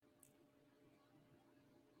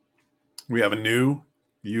we have a new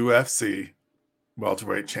UFC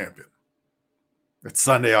welterweight champion. It's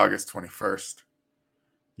Sunday, August 21st.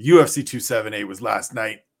 UFC 278 was last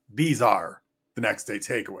night. These are the next day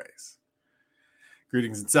takeaways.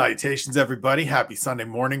 Greetings and salutations, everybody. Happy Sunday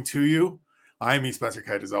morning to you. I am Spencer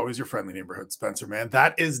Kite, as always, your friendly neighborhood Spencer man.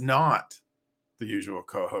 That is not the usual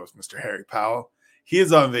co-host, Mr. Harry Powell. He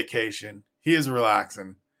is on vacation. He is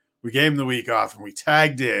relaxing. We gave him the week off, and we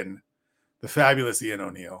tagged in the fabulous Ian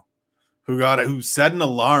O'Neill, who set an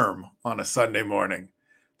alarm on a Sunday morning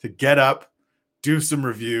to get up, do some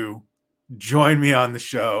review, join me on the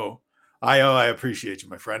show. I appreciate you,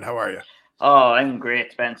 my friend. How are you? Oh, I'm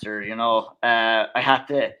great, Spencer. I had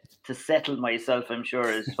to settle myself, I'm sure,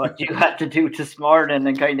 is what you had to do this morning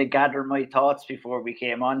and kind of gather my thoughts before we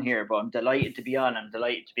came on here. But I'm delighted to be on. I'm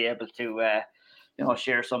delighted to be able to,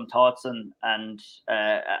 share some thoughts and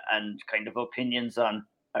kind of opinions on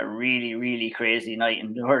a really, really crazy night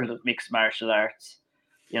in the world of mixed martial arts.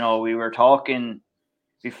 We were talking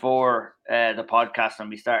before the podcast and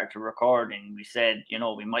we started to record, and we said,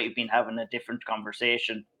 we might have been having a different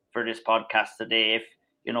conversation for this podcast today if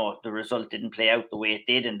the result didn't play out the way it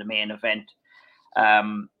did in the main event.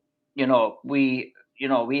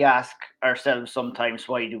 We ask ourselves sometimes,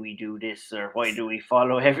 why do we do this, or why do we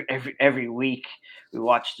follow every week? We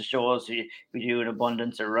watch the shows. We do an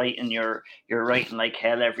abundance of writing. You're writing like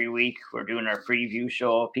hell every week. We're doing our preview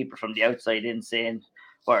show. People from the outside in saying,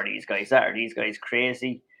 what are these guys at? Are these guys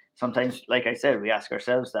crazy? Sometimes, like I said, we ask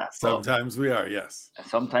ourselves that. Sometimes we are, yes.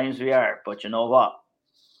 Sometimes we are. But you know what?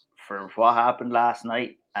 For what happened last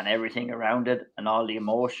night and everything around it, and all the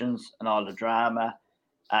emotions and all the drama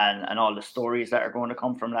and all the stories that are going to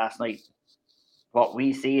come from last night, what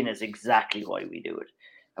we seen is exactly why we do it.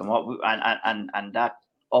 And what we, and that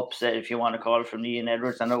upset, if you want to call it, from Ian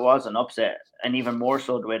Edwards, and it was an upset, and even more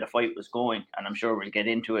so the way the fight was going, and I'm sure we'll get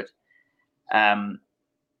into it.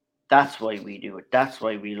 That's why we do it. That's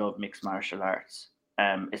why we love mixed martial arts.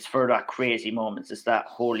 It's for that crazy moments. It's that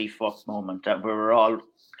holy fuck moment that we were all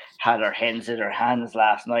had our heads in our hands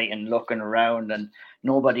last night and looking around, and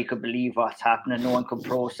nobody could believe what's happening. No one could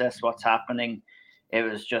process what's happening. It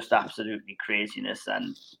was just absolutely craziness,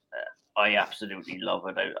 and I absolutely love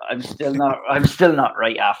it. I'm still not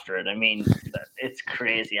right after it. I mean, it's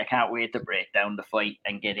crazy. I can't wait to break down the fight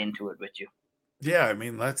and get into it with you. Yeah, I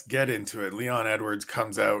mean, let's get into it. Leon Edwards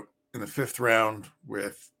comes out in the 5th round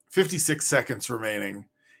with 56 seconds remaining.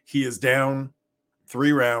 He is down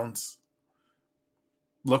 3 rounds.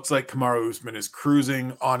 Looks like Kamaru Usman is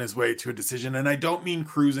cruising on his way to a decision. And I don't mean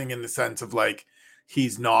cruising in the sense of like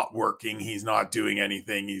he's not working, he's not doing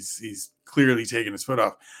anything, he's clearly taking his foot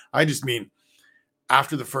off. I just mean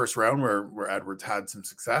after the first round where Edwards had some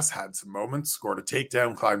success, had some moments, scored a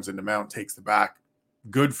takedown, climbs into mount, takes the back.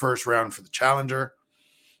 Good first round for the challenger.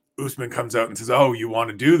 Usman comes out and says, oh, you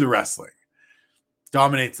want to do the wrestling?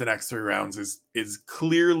 Dominates the next 3 rounds, is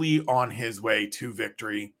clearly on his way to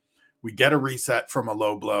victory. We get a reset from a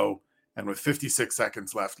low blow, and with 56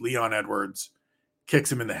 seconds left, Leon Edwards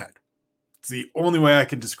kicks him in the head. It's the only way I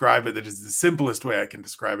can describe it. That is the simplest way I can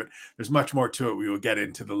describe it. There's much more to it. We will get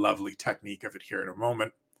into the lovely technique of it here in a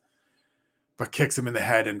moment. But kicks him in the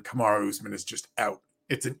head, and Kamaru Usman is just out.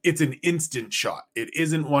 It's an instant shot. It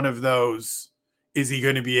isn't one of those, is he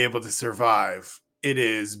going to be able to survive? It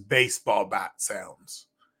is baseball bat sounds.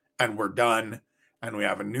 And we're done. And we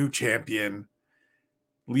have a new champion.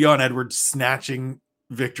 Leon Edwards snatching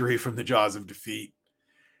victory from the jaws of defeat.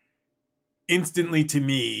 Instantly, to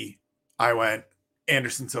me, I went,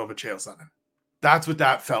 Anderson Silva, Chael Sonnen. That's what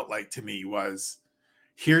that felt like to me, was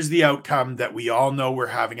here's the outcome that we all know we're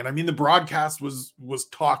having. And I mean, the broadcast was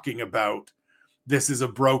talking about, this is a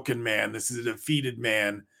broken man. This is a defeated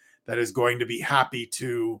man that is going to be happy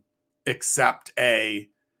to accept at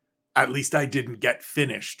least I didn't get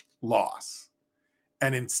finished loss.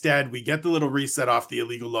 And instead we get the little reset off the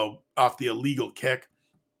illegal kick.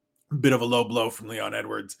 A bit of a low blow from Leon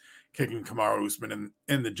Edwards, kicking Kamaru Usman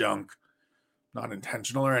in the junk. Not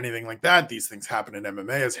intentional or anything like that. These things happen in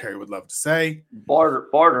MMA, as Harry would love to say.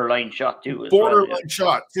 Borderline shot too. Borderline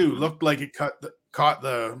shot too. Looked like it caught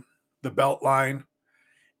the belt line.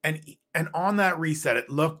 And on that reset, it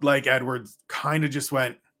looked like Edwards kind of just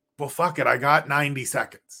went, well, fuck it. I got 90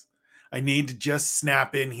 seconds. I need to just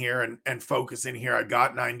snap in here and focus in here. I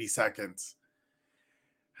got 90 seconds.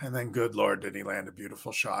 And then, good Lord, did he land a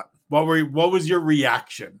beautiful shot. What was your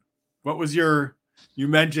reaction? What was you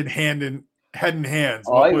mentioned head and hands.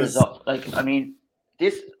 Oh, I was like, I mean,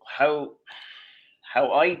 this, how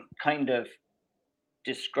I kind of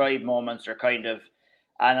describe moments or kind of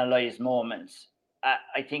analyze moments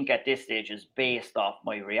I think at this stage is based off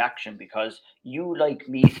my reaction, because you, like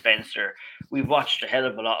me, Spencer, we've watched a hell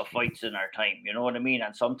of a lot of fights in our time. You know what I mean?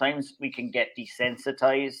 And sometimes we can get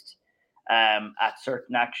desensitized at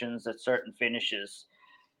certain actions, at certain finishes.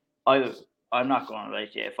 I I'm not going to lie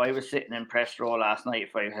to you. If I was sitting in press row last night,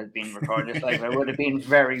 if I had been recording this live, I would have been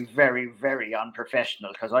very, very, very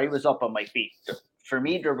unprofessional, because I was up on my feet. For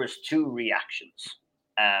me, there was two reactions.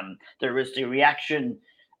 There was the reaction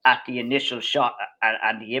at the initial shot,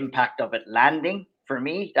 and the impact of it landing. For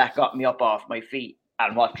me, that got me up off my feet.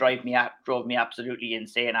 And what drove me absolutely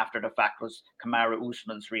insane after the fact was Kamaru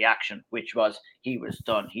Usman's reaction, which was he was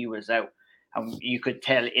done, he was out. And you could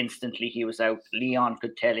tell instantly he was out. Leon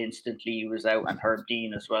could tell instantly he was out, and Herb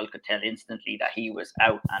Dean as well could tell instantly that he was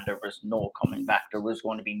out, and there was no coming back. There was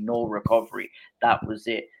going to be no recovery. That was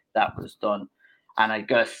it. That was done. And I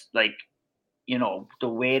guess, like, the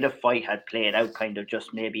way the fight had played out kind of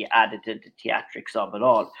just maybe added to the theatrics of it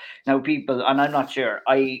all. Now, people, and I'm not sure,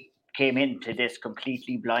 I came into this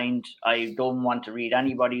completely blind. I don't want to read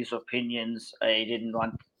anybody's opinions. I didn't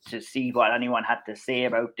want to see what anyone had to say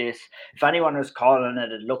about this. If anyone was calling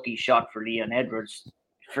it a lucky shot for Leon Edwards,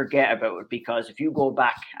 forget about it, because if you go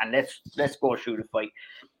back and let's go through the fight.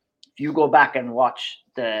 If you go back and watch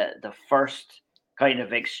the first kind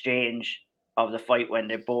of exchange of the fight, when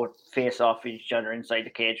they both face off each other inside the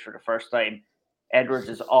cage for the first time, Edwards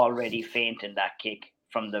is already fainting that kick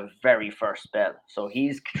from the very first bell. So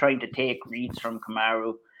he's trying to take reads from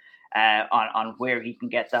Kamaru on where he can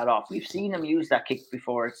get that off. We've seen him use that kick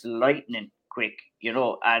before. It's lightning quick,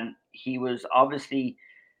 and he was obviously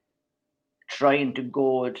trying to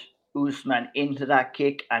goad Usman into that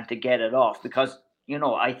kick and to get it off, because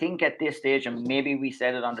I think at this stage, and maybe we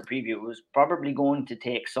said it on the preview, it was probably going to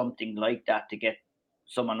take something like that to get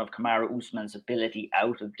someone of Kamaru Usman's ability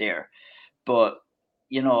out of there. But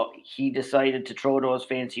he decided to throw those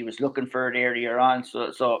feints. He was looking for it earlier on,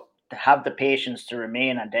 so to have the patience to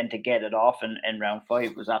remain and then to get it off in round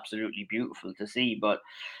 5 was absolutely beautiful to see. But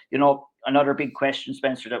another big question,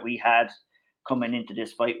 Spencer, that we had coming into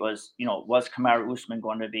this fight was, was Kamaru Usman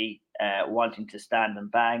going to be wanting to stand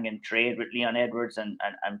and bang and trade with Leon Edwards and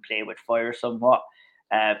play with fire somewhat?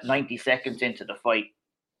 90 seconds into the fight,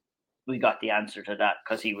 we got the answer to that,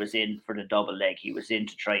 because he was in for the double leg. He was in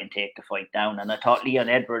to try and take the fight down. And I thought Leon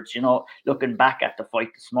Edwards, looking back at the fight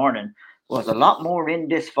this morning, was a lot more in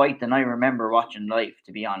this fight than I remember watching live,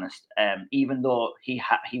 to be honest. Even though he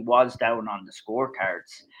was down on the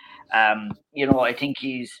scorecards. I think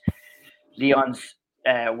Leon's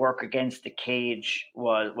work against the cage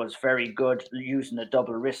was very good, using a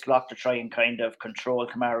double wrist lock to try and kind of control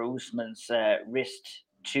Kamaru Usman's wrist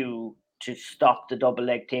to stop the double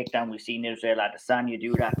leg takedown. We've seen Israel Adesanya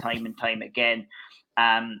do that time and time again.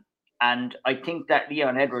 And I think that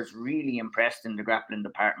Leon Edwards really impressed in the grappling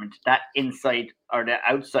department. That inside or the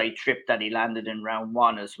outside trip that he landed in round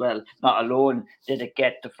 1 as well. Not alone did it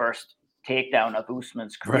get the first takedown of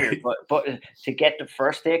Usman's career, Right. but to get the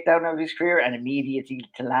first takedown of his career and immediately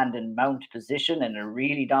to land in mount position, in a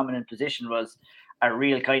really dominant position, was a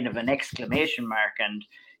real kind of an exclamation mark. And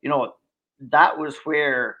that was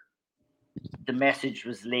where the message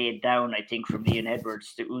was laid down, I think, from Leon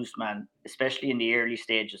Edwards to Usman, especially in the early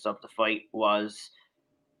stages of the fight, was,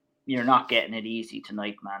 you're not getting it easy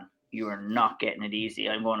tonight, man. You are not getting it easy.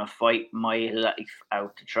 I'm going to fight my life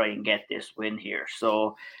out to try and get this win here.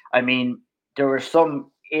 So, I mean, there were some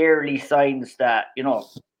early signs that,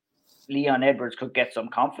 Leon Edwards could get some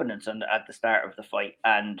confidence at the start of the fight.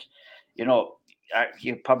 And,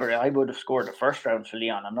 I would have scored the first round for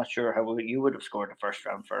Leon. I'm not sure how you would have scored the first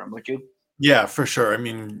round for him, would you? Yeah, for sure. I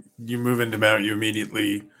mean, you move into mount, you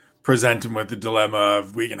immediately present him with the dilemma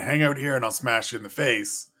of, we can hang out here and I'll smash you in the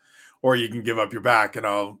face, or you can give up your back and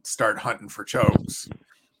I'll start hunting for chokes.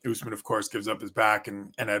 Usman, of course, gives up his back,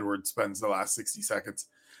 and Edwards spends the last 60 seconds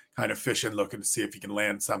kind of fishing, looking to see if he can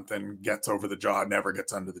land something, gets over the jaw, never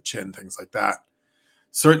gets under the chin, things like that.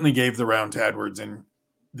 Certainly gave the round to Edwards. And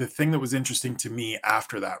the thing that was interesting to me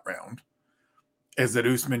after that round is that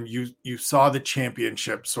Usman, you saw the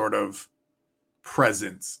championship sort of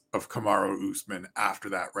presence of Kamaru Usman after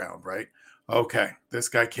that round, right? Okay, this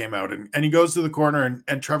guy came out and he goes to the corner,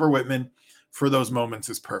 and Trevor Whitman for those moments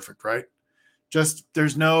is perfect, right? Just,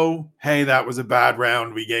 there's no, hey, that was a bad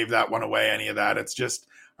round, we gave that one away, any of that. It's just,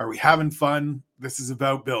 are we having fun? This is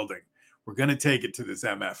about building. We're going to take it to this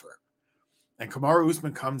MFer. And Kamaru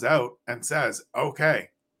Usman comes out and says, okay,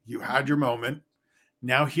 you had your moment.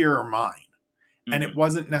 Now here are mine. Mm-hmm. And it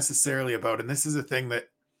wasn't necessarily about, and this is a thing that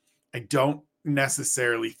I don't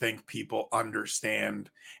necessarily think people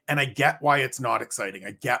understand. And I get why it's not exciting.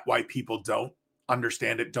 I get why people don't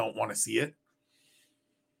understand it, don't want to see it.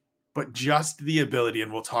 but just the ability,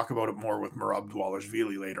 and we'll talk about it more with Merab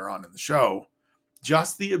Dwalishvili later on in the show,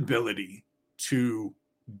 just the ability to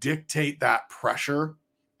dictate that pressure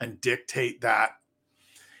and dictate that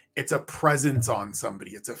it's a presence on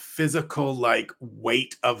somebody. It's a physical like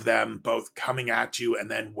weight of them both coming at you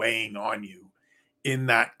and then weighing on you in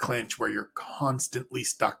that clinch where you're constantly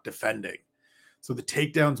stuck defending. So the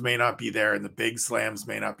takedowns may not be there and the big slams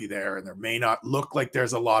may not be there and there may not look like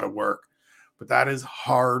there's a lot of work, but that is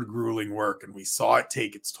hard, grueling work. And we saw it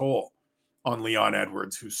take its toll on Leon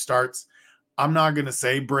Edwards, who starts, I'm not going to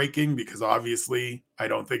say breaking because obviously I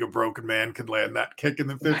don't think a broken man can land that kick in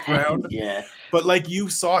the 5th round. Yeah. But like you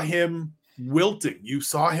saw him wilting, you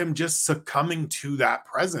saw him just succumbing to that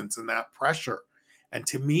presence and that pressure. And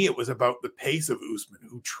to me, it was about the pace of Usman,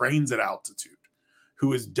 who trains at altitude,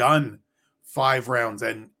 who has done 5 rounds.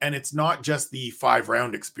 And it's not just the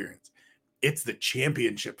 5-round experience. It's the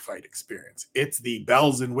championship fight experience. It's the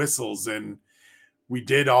bells and whistles. And we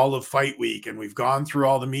did all of fight week and we've gone through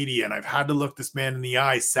all the media and I've had to look this man in the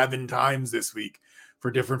eye 7 times this week for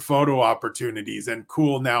different photo opportunities. And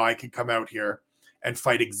cool, now I can come out here and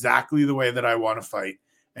fight exactly the way that I want to fight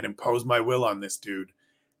and impose my will on this dude.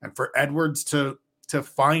 And for Edwards to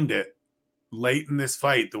find it late in this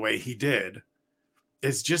fight the way he did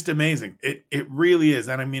is just amazing. It really is.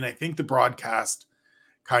 And I mean, I think the broadcast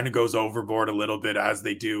kind of goes overboard a little bit as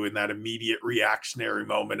they do in that immediate reactionary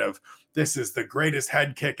moment of this is the greatest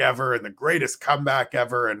head kick ever and the greatest comeback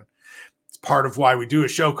ever. And it's part of why we do a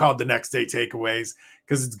show called The Next Day Takeaways,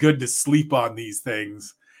 because it's good to sleep on these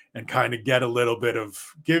things and kind of get a little bit of,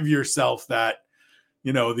 give yourself that,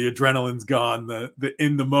 you know, the adrenaline's gone, the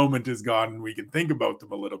in the moment is gone, and we can think about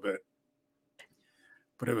them a little bit.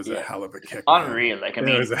 But it was a hell of a kick. Unreal. Man. Like, I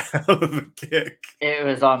mean, it was a hell of a kick. It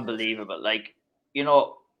was unbelievable. Like, you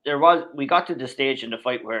know, we got to the stage in the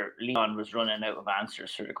fight where Leon was running out of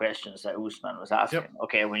answers for the questions that Usman was asking. Yep.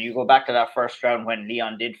 Okay, when you go back to that first round when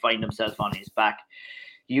Leon did find himself on his back,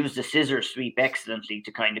 he used the scissor sweep excellently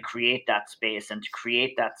to kind of create that space and to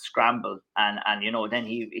create that scramble. And you know, then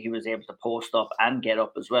he was able to post up and get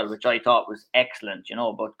up as well, which I thought was excellent, you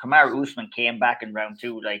know. But Kamaru Usman came back in round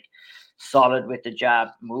 2, like, solid with the jab,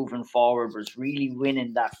 moving forward, was really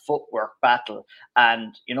winning that footwork battle.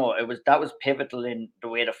 And, you know, that was pivotal in the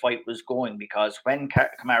way the fight was going, because when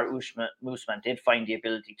Kamaru Usman did find the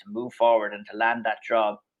ability to move forward and to land that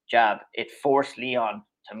jab, it forced Leon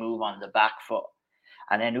to move on the back foot.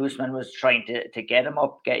 And then Usman was trying to get him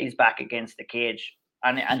up, get his back against the cage.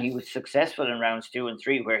 And he was successful in rounds 2 and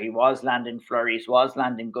 3, where he was landing flurries, was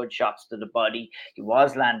landing good shots to the body, he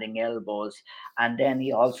was landing elbows, and then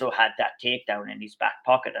he also had that takedown in his back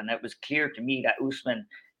pocket. And it was clear to me that Usman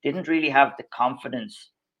didn't really have the confidence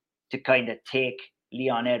to kind of take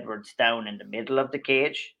Leon Edwards down in the middle of the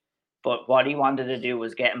cage. But what he wanted to do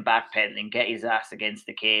was get him backpedaling, get his ass against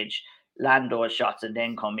the cage, land those shots, and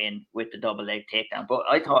then come in with the double leg takedown. But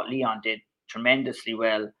I thought Leon did tremendously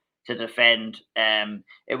well to defend.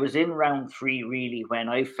 It was in round 3 really when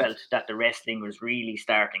I felt that the wrestling was really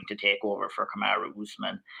starting to take over for Kamaru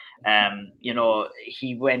Usman. You know,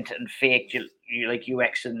 he went and faked, like you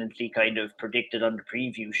excellently kind of predicted on the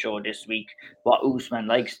preview show this week. What Usman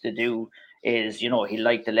likes to do is, you know, he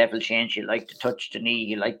liked the level change, he liked to touch the knee,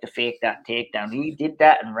 he liked to fake that takedown. He did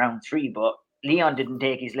that in round 3, but Leon didn't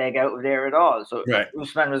take his leg out of there at all. So right.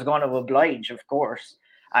 Usman was going to oblige, of course.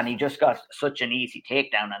 And he just got such an easy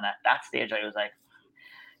takedown. And at that stage, I was like,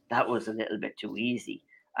 that was a little bit too easy.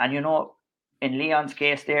 And, you know, in Leon's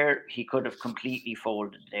case there, he could have completely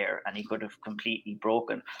folded there and he could have completely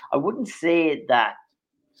broken. I wouldn't say that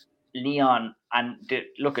Leon, and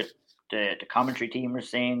look at the commentary team were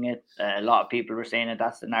saying it. A lot of people were saying it.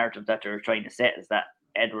 That's the narrative that they're trying to set, is that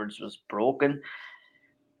Edwards was broken.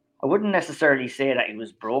 I wouldn't necessarily say that he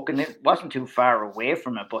was broken. It wasn't too far away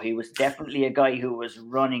from it, but he was definitely a guy who was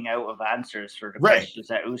running out of answers for the questions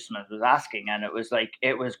that Usman was asking. And it was like,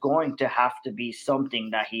 it was going to have to be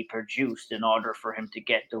something that he produced in order for him to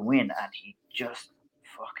get the win. And he just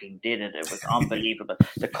fucking did it. It was unbelievable.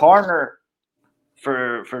 The corner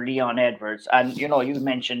for Leon Edwards, and, you know, you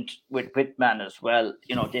mentioned with Whitman as well,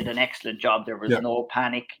 you know, did an excellent job. There was no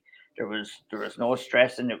panic. There was no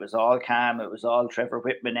stressing. It was all calm. It was all Trevor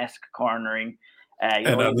Whitman-esque cornering. And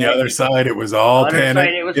on the other side, it was all panic.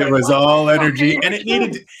 It was all energy, and it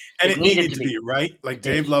needed to be right. Like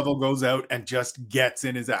Dave Lovell goes out and just gets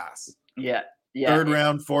in his ass. Yeah. Third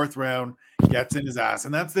round, 4th round, gets in his ass,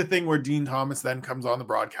 and that's the thing where Dean Thomas then comes on the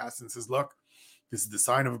broadcast and says, "Look, this is the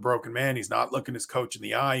sign of a broken man. He's not looking his coach in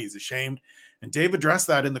the eye. He's ashamed." And Dave addressed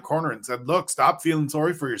that in the corner and said, "Look, stop feeling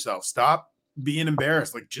sorry for yourself. Stop being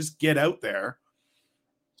embarrassed. Like, just get out there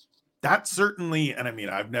that certainly, and I mean,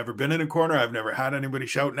 I've never been in a corner. I've never had anybody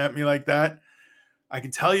shouting at me like that. I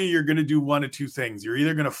can tell you, you're going to do one of two things. You're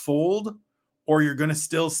either going to fold or you're going to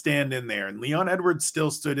still stand in there. And Leon Edwards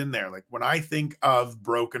still stood in there. Like, when I think of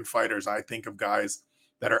broken fighters, I think of guys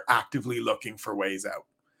that are actively looking for ways out,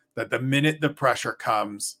 that the minute the pressure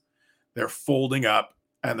comes, they're folding up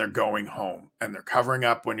and they're going home, and they're covering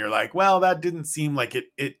up when you're like, well, that didn't seem like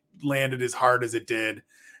it landed as hard as it did.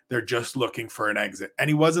 They're just looking for an exit. And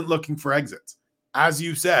he wasn't looking for exits. As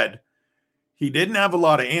you said, he didn't have a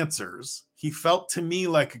lot of answers. He felt to me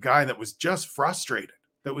like a guy that was just frustrated,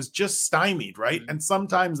 that was just stymied, right? And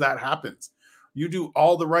sometimes that happens. You do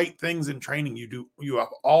all the right things in training. You have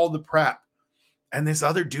all the prep, and this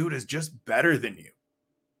other dude is just better than you.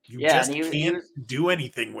 You just can't do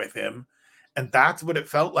anything with him. And that's what it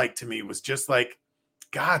felt like to me, was just like,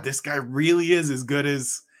 God, this guy really is as good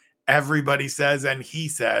as everybody says and he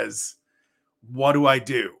says. What do I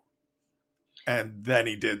do? And then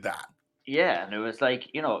he did that. Yeah, and it was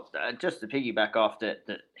like, just to piggyback off the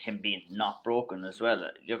him being not broken as well.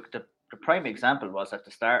 The prime example was at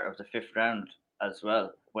the start of the fifth round as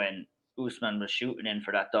well, when Usman was shooting in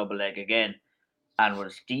for that double leg again and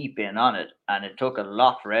was deep in on it. And it took a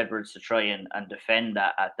lot for Edwards to try and defend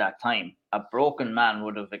that at that time. A broken man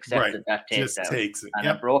would have accepted that takedown. Just takes it. And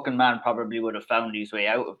a broken man probably would have found his way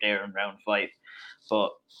out of there in round 5.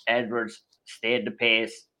 But Edwards stayed the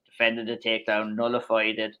pace, defended the takedown,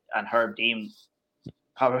 nullified it, and Herb deemed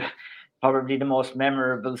probably the most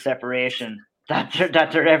memorable separation that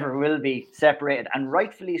there ever will be, separated, and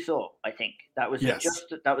rightfully so. I think that was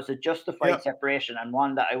a justified separation, and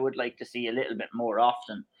one that I would like to see a little bit more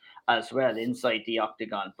often as well inside the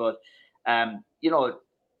octagon. But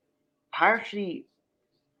partially,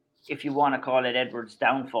 if you want to call it Edwards'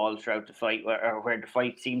 downfall throughout the fight, or where the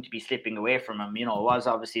fight seemed to be slipping away from him, was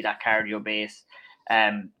obviously that cardio base.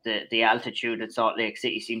 The altitude at Salt Lake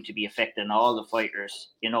City seemed to be affecting all the fighters,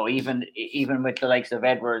 even with the likes of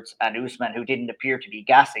Edwards and Usman, who didn't appear to be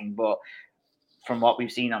gassing, but from what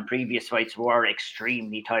we've seen on previous fights, were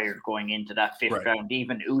extremely tired going into that fifth round.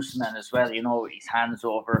 Even Usman as well, his hands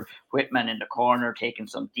over Whitman in the corner, taking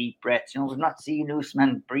some deep breaths. We've not seen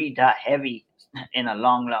Usman breathe that heavy in a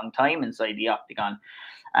long, long time inside the octagon.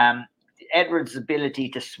 Edwards' ability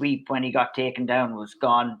to sweep when he got taken down was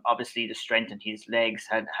gone. Obviously, the strength in his legs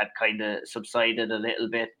had kind of subsided a little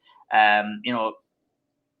bit.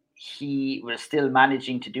 He was still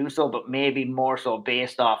managing to do so, but maybe more so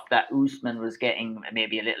based off that Usman was getting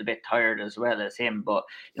maybe a little bit tired as well as him. But,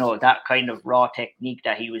 that kind of raw technique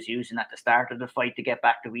that he was using at the start of the fight to get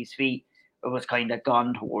back to his feet, it was kind of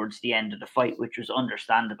gone towards the end of the fight, which was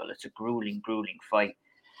understandable. It's a grueling fight.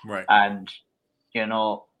 Right. And,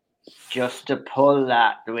 just to pull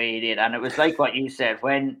that the way he did, and it was like what you said,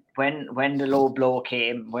 when the low blow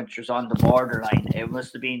came, which was on the borderline, it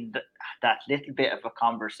must have been that little bit of a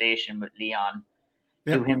conversation with Leon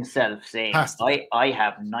to himself, saying, I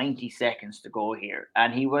have 90 seconds to go here.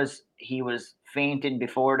 And he was fainting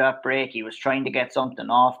before that break. He was trying to get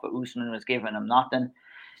something off, but Usman was giving him nothing.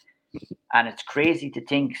 And it's crazy to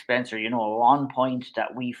think, Spencer, one point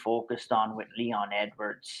that we focused on with Leon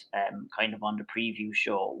Edwards, kind of on the preview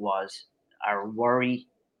show, was our worry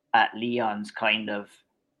at Leon's kind of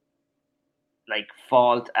like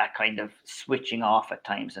fault at kind of switching off at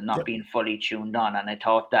times and not being fully tuned on. And I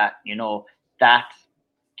thought that, that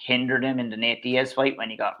hindered him in the Nate Diaz fight when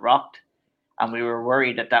he got rocked. And we were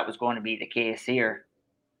worried that was going to be the case here.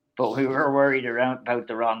 But we were worried about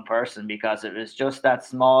the wrong person, because it was just that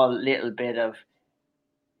small little bit of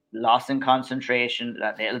loss in concentration,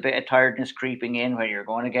 that little bit of tiredness creeping in, where you're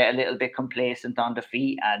going to get a little bit complacent on the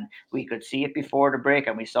feet. And we could see it before the break,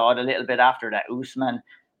 and we saw it a little bit after that. Usman,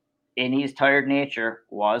 in his tired nature,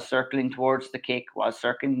 was circling towards the kick, was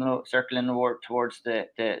circling towards the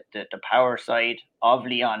power side of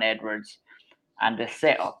Leon Edwards, and the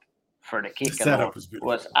setup for the kick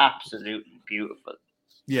was absolutely beautiful.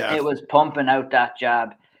 Yeah, it was pumping out that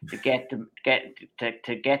jab to get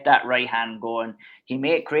that right hand going.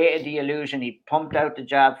 He created the illusion. He pumped out the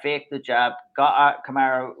jab, faked the jab, got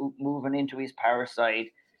Kamaru moving into his power side,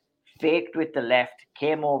 faked with the left,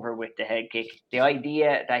 came over with the head kick. The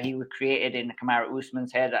idea that he created in Kamaru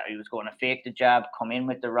Usman's head, that he was going to fake the jab, come in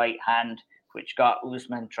with the right hand, which got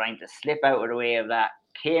Usman trying to slip out of the way of that,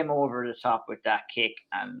 came over the top with that kick,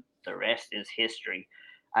 and the rest is history.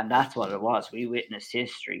 And that's what it was. We witnessed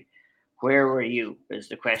history. Where were you, is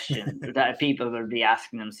the question that people will be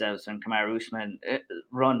asking themselves when Kamaru Usman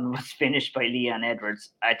run was finished by Leon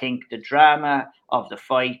Edwards. I think the drama of the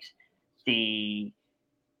fight, the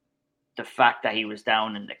the fact that he was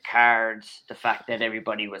down in the cards, the fact that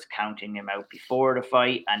everybody was counting him out before the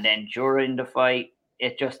fight and then during the fight,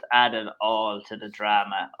 it just added all to the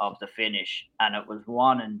drama of the finish. And it was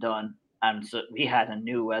one and done. And so we had a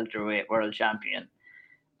new welterweight world champion,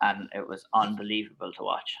 and it was unbelievable to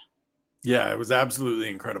watch. Yeah, it was absolutely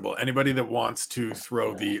incredible. Anybody that wants to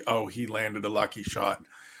throw he landed a lucky shot,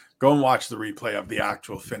 go and watch the replay of the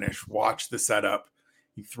actual finish. Watch the setup.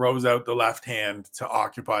 He throws out the left hand to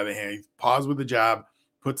occupy the hand. He paused with the jab,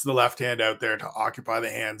 puts the left hand out there to occupy the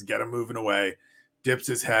hands, get him moving away, dips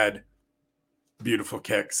his head. Beautiful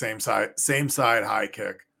kick, same side, high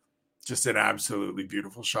kick. Just an absolutely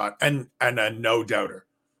beautiful shot. And a no doubter.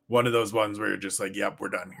 One of those ones where you're just like, yep, we're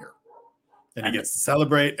done here. And he gets to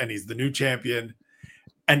celebrate, and he's the new champion.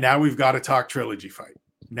 And now we've got to talk trilogy fight.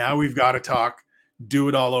 Now we've got to talk, do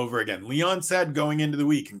it all over again. Leon said going into the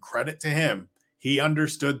week, and credit to him, he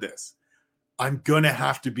understood this. I'm going to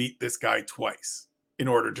have to beat this guy twice in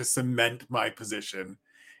order to cement my position,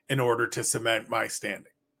 in order to cement my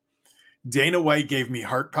standing. Dana White gave me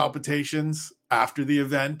heart palpitations after the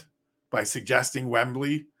event by suggesting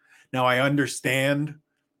Wembley. Now, I understand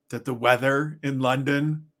that the weather in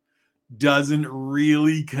London doesn't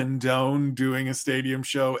really condone doing a stadium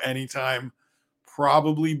show anytime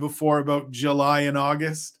probably before about July and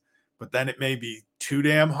August, but then it may be too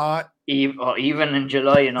damn hot. Even in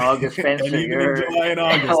July and August, Spencer, and even in July and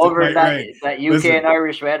August, over that UK and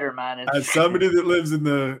Irish weather, man. As somebody that lives in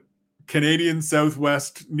the Canadian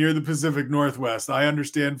Southwest near the Pacific Northwest, I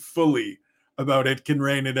understand fully about it can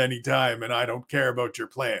rain at any time, and I don't care about your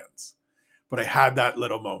plans. But I had that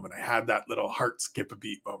little moment. I had that little heart skip a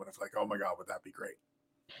beat moment of like, oh my God, would that be great?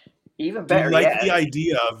 Even better, the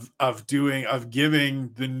idea of giving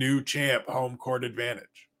the new champ home court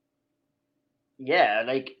advantage. Yeah,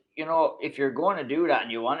 like, if you're going to do that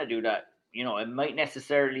and you want to do that, it might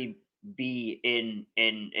necessarily be in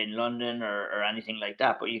London or anything like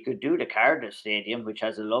that, but you could do the Cardiff Stadium, which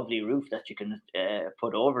has a lovely roof that you can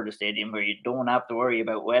put over the stadium, where you don't have to worry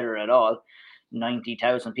about weather at all.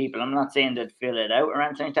 90,000 people. I'm not saying they'd fill it out or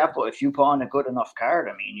anything like that, but if you put on a good enough card,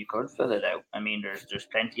 I mean, you could fill it out. I mean, there's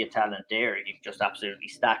plenty of talent there. You can just absolutely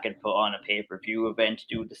stack and put on a pay-per-view event,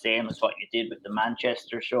 do the same as what you did with the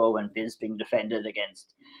Manchester show when Bisping defended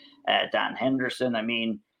against Dan Henderson. I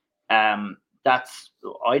mean,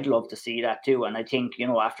 I'd love to see that too. And I think,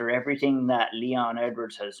 after everything that Leon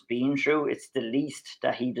Edwards has been through, it's the least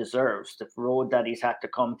that he deserves. The road that he's had to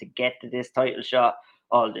come to get to this title shot,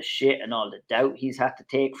 all the shit and all the doubt he's had to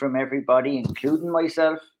take from everybody, including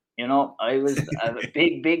myself. I was a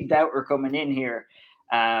big doubter coming in here.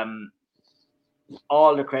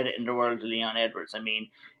 All the credit in the world to Leon Edwards. I mean,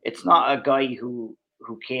 it's not a guy who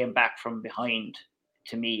came back from behind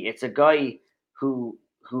to me. It's a guy who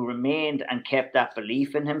remained and kept that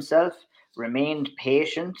belief in himself, remained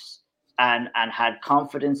patient, and had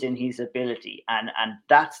confidence in his ability. And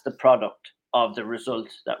that's the product of the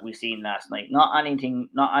results that we seen last night. Not anything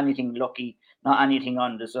lucky, not anything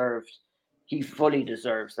undeserved. He fully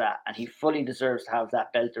deserves that, and he fully deserves to have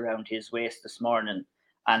that belt around his waist this morning.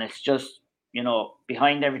 And it's just,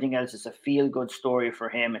 behind everything else, it's a feel-good story for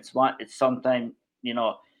him. It's sometimes,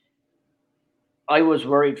 I was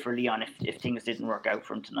worried for Leon if things didn't work out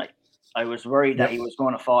for him tonight. I was worried that he was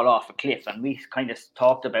going to fall off a cliff, and we kind of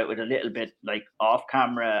talked about it a little bit, like off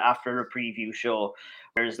camera after a preview show.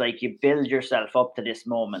 Whereas, like, you build yourself up to this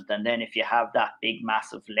moment, and then if you have that big,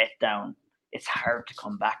 massive letdown, it's hard to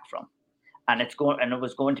come back from. And it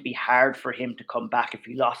was going to be hard for him to come back if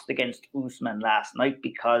he lost against Usman last night,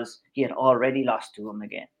 because he had already lost to him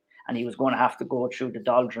again, and he was going to have to go through the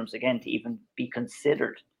doldrums again to even be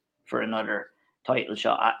considered for another title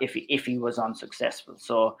shot if he was unsuccessful.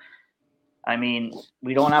 So, I mean,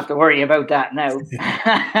 we don't have to worry about that now.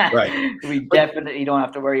 Right. We definitely don't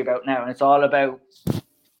have to worry about now. And it's all about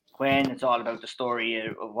it's all about the story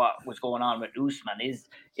of what was going on with Usman.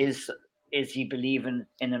 Is he believing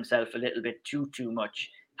in himself a little bit too much?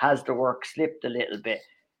 Has the work slipped a little bit?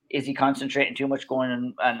 Is he concentrating too much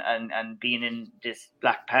going and being in this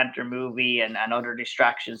Black Panther movie and other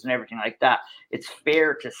distractions and everything like that? It's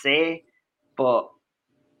fair to say, but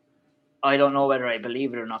I don't know whether I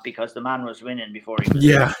believe it or not, because the man was winning before he was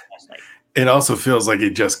last night. It also feels like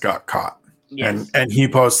he just got caught. Yes. And he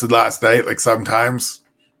posted last night, like, sometimes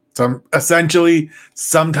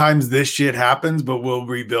this shit happens, but we'll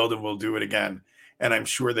rebuild and we'll do it again. And I'm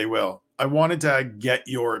sure they will. I wanted to get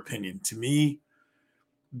your opinion. To me,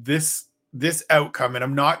 this outcome, and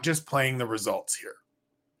I'm not just playing the results here.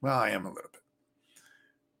 Well, I am a little bit.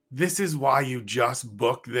 This is why you just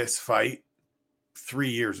booked this fight 3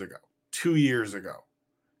 years ago, 2 years ago.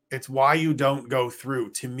 It's why you don't go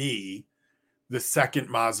through, to me, the second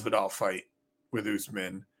Masvidal fight with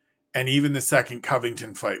Usman and even the second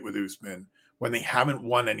Covington fight with Usman when they haven't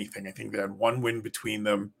won anything. I think they had one win between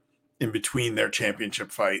them in between their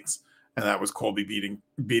championship fights, and that was Colby beating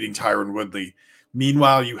Tyron Woodley.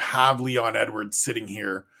 Meanwhile, you have Leon Edwards sitting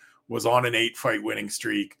here, was on an 8-fight winning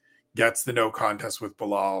streak, gets the no contest with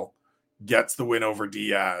Bilal, gets the win over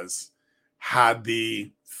Diaz, had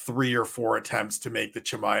the 3 or 4 attempts to make the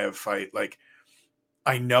Chimaev fight. Like,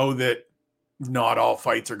 I know that not all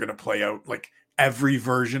fights are going to play out. Like, every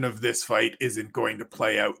version of this fight isn't going to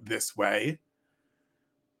play out this way,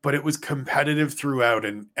 but it was competitive throughout,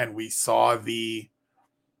 and we saw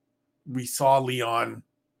Leon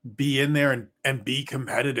be in there and be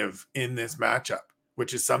competitive in this matchup,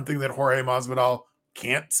 which is something that Jorge Masvidal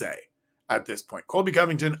can't say at this point. Colby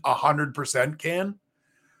Covington 100% can,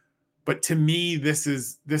 but to me, this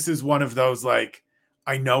is one of those, like,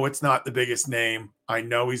 I know it's not the biggest name, I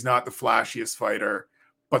know he's not the flashiest fighter,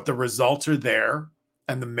 but the results are there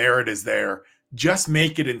and the merit is there. Just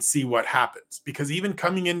make it and see what happens. Because even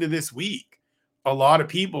coming into this week, a lot of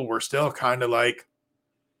people were still kind of like,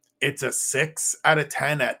 it's a 6 out of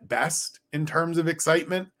 10 at best in terms of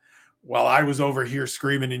excitement. While I was over here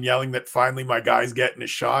screaming and yelling that finally my guy's getting a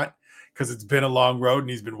shot because it's been a long road and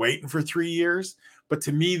he's been waiting for 3 years. But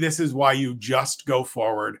to me, this is why you just go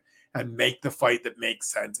forward and make the fight that makes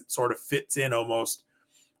sense. It sort of fits in almost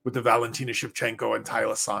with the Valentina Shevchenko and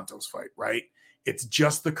Tyler Santos fight, right? It's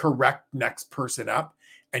just the correct next person up,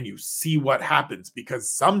 and you see what happens, because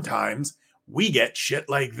sometimes we get shit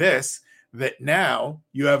like this, that now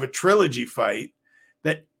you have a trilogy fight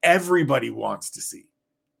that everybody wants to see.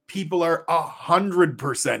 People are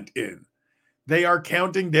 100% in. They are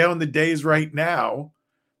counting down the days right now.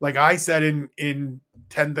 Like I said in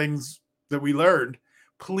 10 Things That We Learned,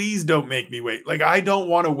 please don't make me wait. Like, I don't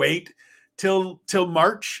want to wait till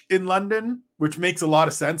March in London, which makes a lot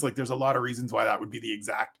of sense. Like, there's a lot of reasons why that would be the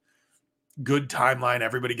exact good timeline.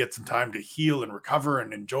 Everybody gets some time to heal and recover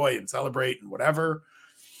and enjoy and celebrate and whatever.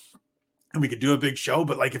 And we could do a big show.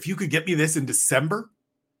 But like, if you could get me this in December,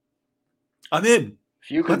 I'm in. If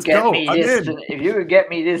you could if you could get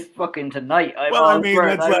me this fucking tonight, let's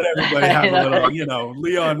let everybody have a little.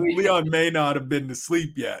 Leon may not have been to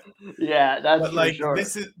sleep yet. Yeah, that's but like sure.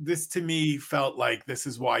 This to me felt like this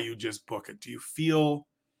is why you just book it. Do you feel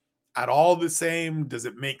at all the same? Does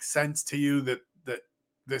it make sense to you that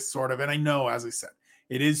this sort of? And I know, as I said,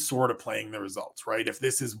 it is sort of playing the results, right? If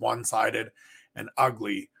this is one-sided and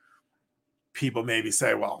ugly, people maybe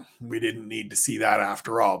say, well, we didn't need to see that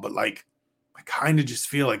after all. But like, I kind of just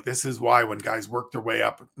feel like this is why when guys work their way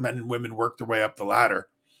up, men and women work their way up the ladder,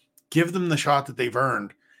 give them the shot that they've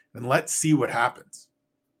earned and let's see what happens.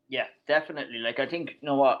 Yeah, definitely. Like, I think, you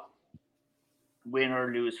know what, win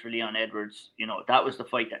or lose for Leon Edwards, that was the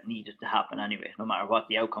fight that needed to happen anyway, no matter what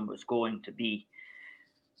the outcome was going to be.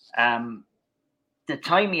 The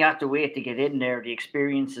time he had to wait to get in there, the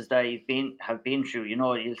experiences that have been through,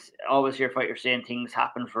 you'll always hear fighters saying things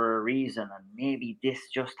happen for a reason, and maybe this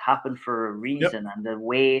just happened for a reason. Yep. And the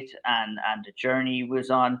wait and the journey he was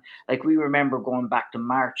on, like, we remember going back to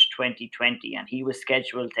March 2020, and he was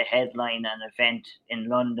scheduled to headline an event in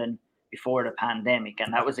London before the pandemic,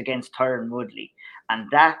 and that was against Tyron Woodley. And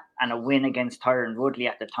that and a win against Tyron Woodley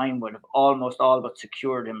at the time would have almost all but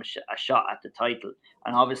secured him a shot at the title.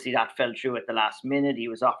 And obviously that fell through at the last minute. He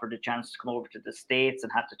was offered a chance to come over to the States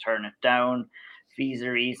and had to turn it down. Visa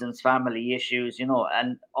reasons, family issues,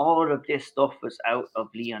 and all of this stuff was out of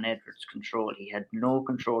Leon Edwards' control. He had no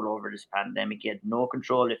control over this pandemic. He had no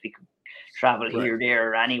control if he could travel here,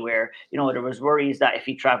 there, or anywhere. There was worries that if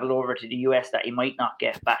he traveled over to the US that he might not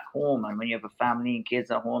get back home. And when you have a family and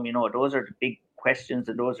kids at home, those are the big questions,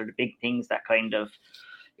 and those are the big things that kind of,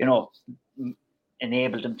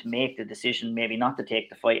 enabled him to make the decision maybe not to take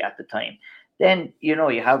the fight at the time. Then, you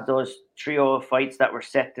have those trio of fights that were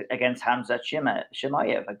set against Khamzat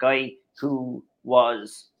Chimaev, a guy who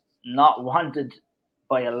was not wanted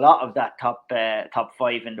by a lot of that top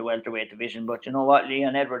 5 in the welterweight division. But you know what?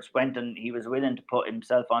 Leon Edwards went and he was willing to put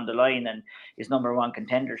himself on the line and his number one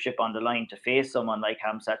contendership on the line to face someone like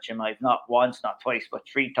Khamzat Chimaev. Not once, not twice, but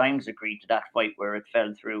 3 times agreed to that fight where it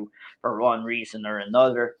fell through for one reason or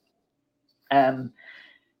another.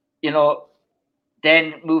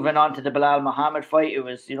 Then moving on to the Bilal Muhammad fight, it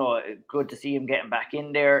was, good to see him getting back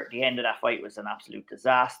in there. The end of that fight was an absolute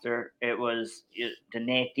disaster. It was the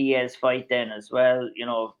Nate Diaz fight then as well,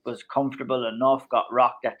 was comfortable enough, got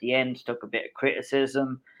rocked at the end, took a bit of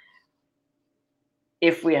criticism.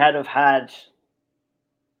 If we had have had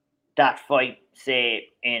that fight say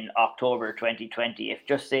in October 2020, if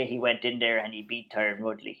just say he went in there and he beat Tyron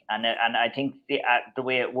Woodley, and I think the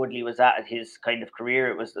way Woodley was at his kind of career,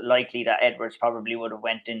 it was likely that Edwards probably would have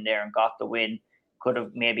went in there and got the win, could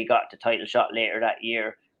have maybe got the title shot later that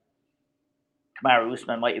year. Kamaru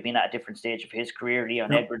Usman might have been at a different stage of his career.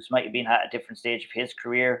 Leon Edwards might have been at a different stage of his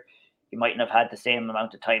career. You mightn't have had the same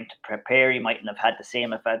amount of time to prepare. You mightn't have had the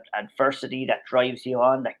same adversity that drives you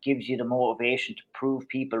on, that gives you the motivation to prove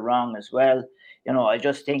people wrong as well. I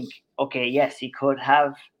just think, okay, yes, he could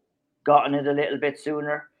have gotten it a little bit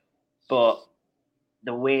sooner, but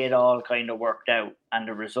the way it all kind of worked out and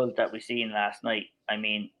the result that we seen last night, I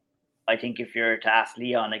mean, I think if you're to ask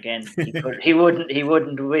Leon again, he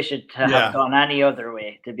wouldn't wish it to have gone any other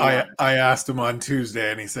way. To be honest, I asked him on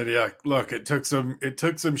Tuesday, and he said, "Yeah, look, it took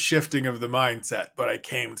some shifting of the mindset, but I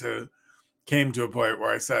came to a point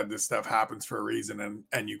where I said this stuff happens for a reason,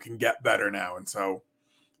 and you can get better now." And so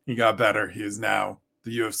he got better. He is now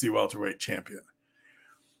the UFC welterweight champion.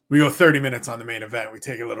 We go 30 minutes on the main event. We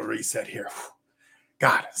take a little reset here.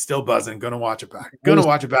 God, still buzzing. Gonna watch it back. Gonna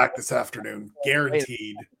watch it back this afternoon,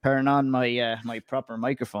 guaranteed. Turn on my my proper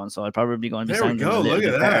microphone, so I'll probably going to be sounding a little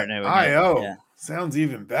bit better now. IO sounds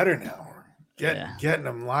even better now. Getting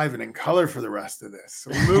them live and in color for the rest of this. So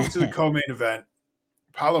we move to the co-main event.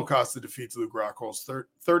 Paulo Costa defeats Luke Rockhold's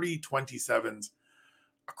 30-27s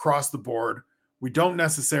across the board. We don't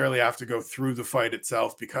necessarily have to go through the fight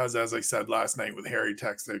itself because, as I said last night with Harry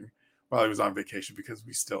texting while he was on vacation, because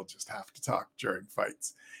we still just have to talk during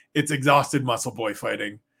fights. It's exhausted muscle boy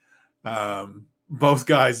fighting. Both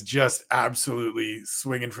guys just absolutely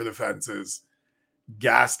swinging for the fences,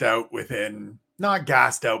 gassed out within, not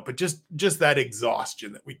gassed out, but just that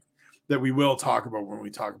exhaustion that we will talk about when we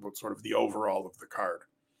talk about sort of the overall of the card.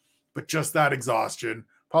 But just that exhaustion,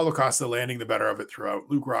 Paulo Costa landing the better of it throughout,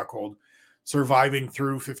 Luke Rockhold surviving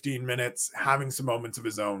through 15 minutes, having some moments of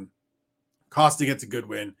his own. Costa gets a good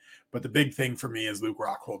win, but the big thing for me is Luke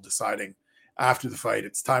Rockhold deciding after the fight,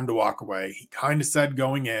 it's time to walk away. He kind of said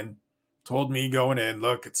going in, told me going in,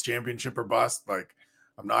 look, it's championship or bust. Like,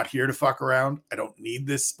 I'm not here to fuck around. I don't need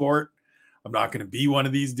this sport. I'm not going to be one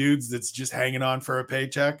of these dudes that's just hanging on for a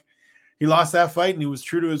paycheck. He lost that fight and he was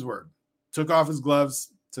true to his word. Took off his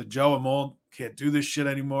gloves, said, Joe, I'm old, can't do this shit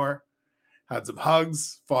anymore. Had some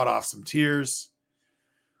hugs, fought off some tears.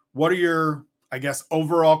 What are your, I guess,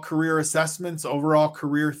 overall career assessments, overall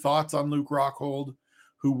career thoughts on Luke Rockhold,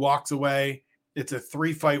 who walks away? It's a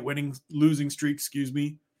 3-fight losing streak,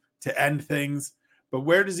 to end things. But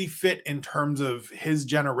where does he fit in terms of his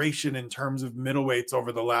generation, in terms of middleweights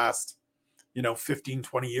over the last, 15,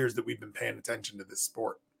 20 years that we've been paying attention to this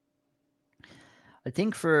sport? I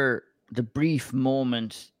think for the brief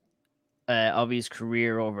moment of his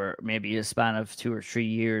career over maybe a span of 2 or 3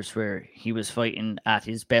 years where he was fighting at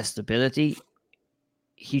his best ability,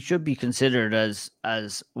 he should be considered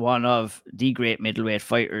as one of the great middleweight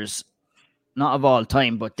fighters, not of all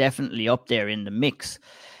time, but definitely up there in the mix.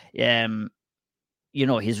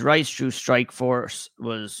 His rise through strike force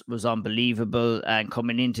was unbelievable, and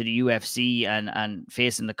coming into the UFC and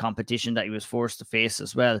facing the competition that he was forced to face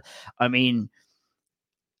as well. I mean,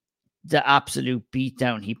 the absolute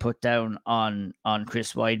beatdown he put down on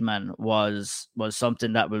Chris Weidman was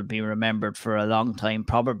something that will be remembered for a long time,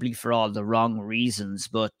 probably for all the wrong reasons.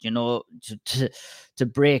 But to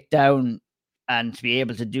break down and to be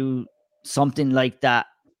able to do something like that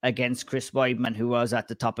against Chris Weidman, who was at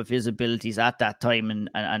the top of his abilities at that time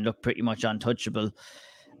and looked pretty much untouchable,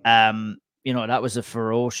 that was a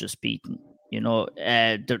ferocious beating.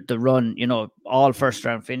 The run, all first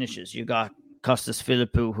round finishes. You got Costas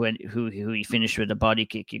Philippou, who he finished with a body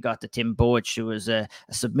kick. You got the Tim Boach, who was a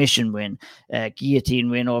submission win,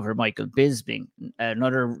 guillotine win over Michael Bisping,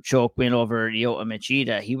 another choke win over Ryota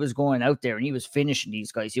Machida. He was going out there and he was finishing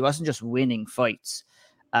these guys. He wasn't just winning fights.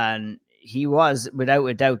 And he was, without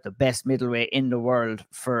a doubt, the best middleweight in the world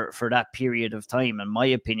for that period of time, in my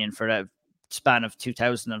opinion, for that span of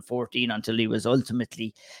 2014 until he was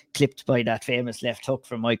ultimately clipped by that famous left hook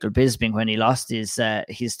from Michael Bisping when he lost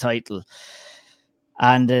his title.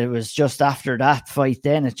 And it was just after that fight,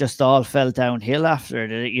 then it just all fell downhill after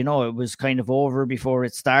it. It was kind of over before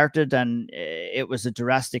it started, and it was a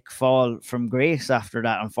drastic fall from grace after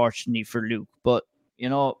that, unfortunately for Luke. But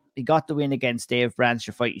he got the win against Dave Branch,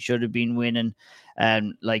 a fight he should have been winning.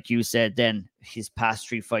 And like you said, then his past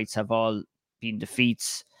 3 fights have all been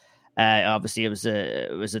defeats. Obviously, it was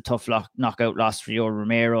a tough knockout loss for Yoel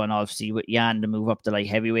Romero, and obviously with Yan, the move up to light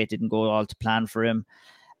heavyweight didn't go all to plan for him.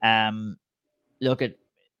 Look at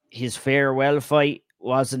his farewell fight,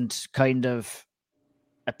 wasn't kind of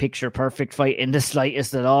a picture perfect fight in the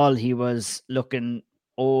slightest at all. He was looking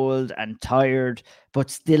old and tired, but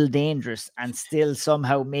still dangerous, and still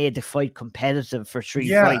somehow made the fight competitive for 3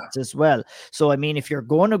 fights as well. So, I mean, if you're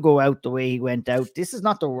going to go out the way he went out, this is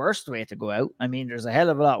not the worst way to go out. I mean, there's a hell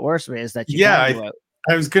of a lot worse ways that you can go out.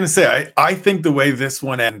 I was going to say, I think the way this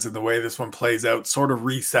one ends and the way this one plays out sort of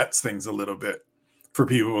resets things a little bit for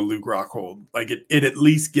people with Luke Rockhold. Like it at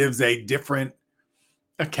least gives a different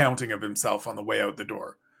accounting of himself on the way out the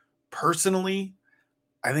door. Personally,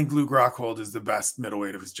 I think Luke Rockhold is the best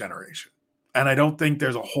middleweight of his generation. And I don't think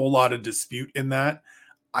there's a whole lot of dispute in that.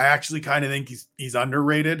 I actually kind of think he's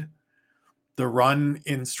underrated. The run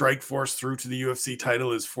in Strikeforce through to the UFC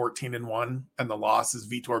title is 14-1, and the loss is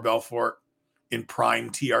Vitor Belfort in prime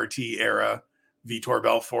TRT era, Vitor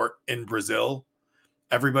Belfort in Brazil.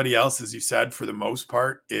 Everybody else, as you said, for the most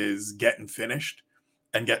part, is getting finished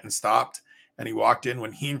and getting stopped. And he walked in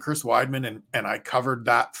when he and Chris Weidman, and I covered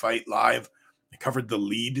that fight live. I covered the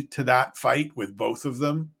lead to that fight with both of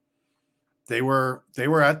them. They were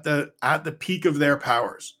at the peak of their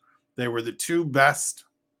powers. They were the two best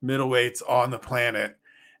middleweights on the planet,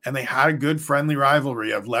 and they had a good friendly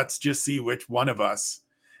rivalry of let's just see which one of us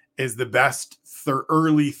is the best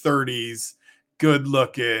early 30s, good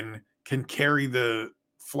looking, can carry the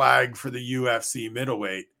flag for the UFC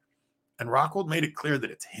middleweight. And Rockhold made it clear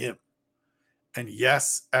that it's him. And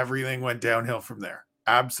yes, everything went downhill from there.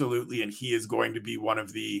 Absolutely. And he is going to be one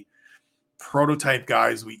of the prototype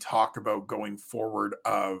guys we talk about going forward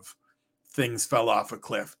of things fell off a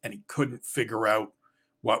cliff and he couldn't figure out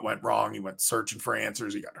what went wrong. He went searching for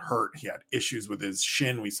answers. He got hurt. He had issues with his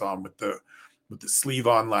shin. We saw him with the sleeve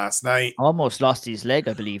on last night. Almost lost his leg,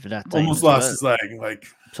 I believe, at that time. Almost lost his leg. Like,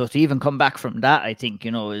 so to even come back from that, I think,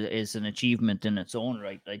 is an achievement in its own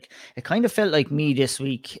right. Like, it kind of felt like me this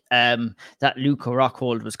week, that Luke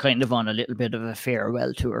Rockhold was kind of on a little bit of a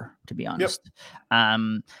farewell tour, to be honest. Yep.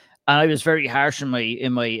 And I was very harsh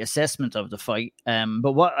in my assessment of the fight.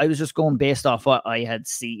 But what I was just going based off what I had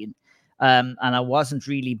seen. And I wasn't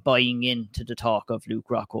really buying into the talk of Luke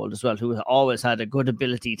Rockhold as well, who always had a good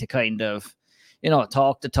ability to kind of,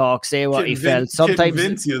 talk the talk, say what he felt. Sometimes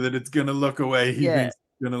convince you that it's going to look away he thinks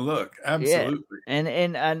it's going to look. Absolutely. Yeah.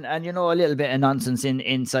 And a little bit of nonsense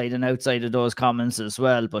inside and outside of those comments as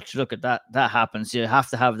well. But look at that happens. You have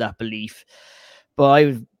to have that belief. But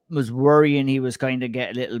I was worrying he was kind of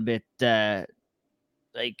get a little bit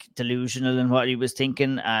delusional in what he was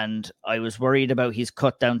thinking, and I was worried about his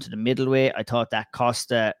cut down to the middleweight. I thought that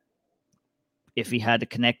Costa, if he had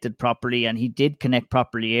connected properly, and he did connect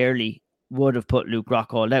properly early, would have put Luke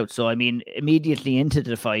Rockhold out. So, I mean, immediately into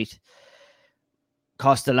the fight,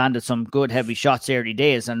 Costa landed some good heavy shots early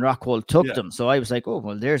days, and Rockhold took them. So I was like, oh,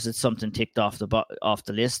 well, there's something ticked off the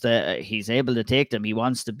list. He's able to take them. He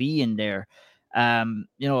wants to be in there.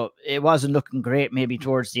 It wasn't looking great maybe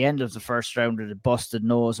towards the end of the first round with a busted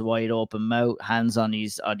nose, a wide open mouth, hands on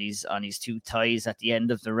his two thighs at the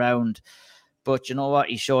end of the round. But you know what?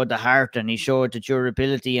 He showed the heart, and he showed the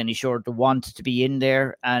durability, and he showed the want to be in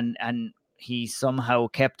there, and he somehow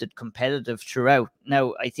kept it competitive throughout.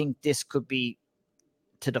 Now, I think this could be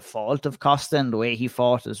to the fault of Costa and the way he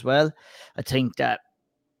fought as well. I think that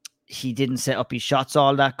he didn't set up his shots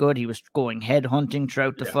all that good. He was going head hunting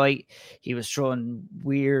throughout the fight. He was throwing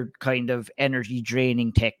weird kind of energy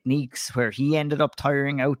draining techniques where he ended up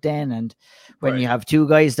tiring out then. And when you have two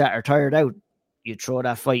guys that are tired out, you throw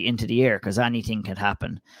that fight into the air because anything can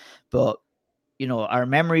happen. But our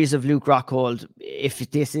memories of Luke Rockhold, if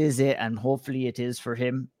this is it, and hopefully it is for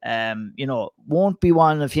him, won't be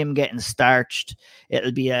one of him getting starched.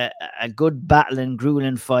 It'll be a good battling,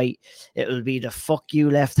 grueling fight. It'll be the fuck you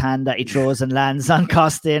left hand that he throws and lands on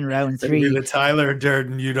Costa in round 3. It'll be the Tyler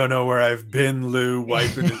Durden, you don't know where I've been, Lou,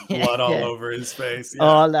 wiping his blood all over his face. Yeah.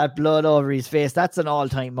 All that blood over his face. That's an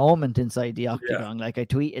all-time moment inside the octagon. Like, I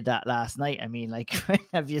tweeted that last night. I mean, like,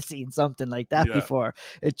 have you seen something like that before?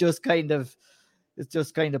 It just kind of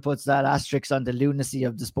puts that asterisk on the lunacy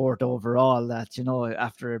of the sport overall, that,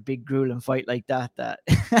 after a big grueling fight like that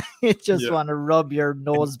you just want to rub your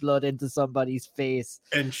nose blood into somebody's face.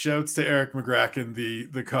 And shouts to Eric McGracken,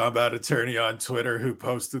 the combat attorney on Twitter, who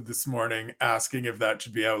posted this morning asking if that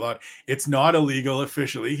should be outlawed. It's not illegal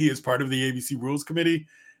officially. He is part of the ABC Rules Committee.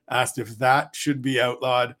 Asked if that should be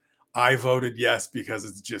outlawed. I voted yes, because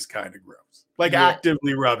it's just kind of gross. Like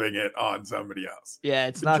actively rubbing it on somebody else. Yeah,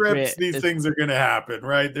 it's not great. These things are going to happen,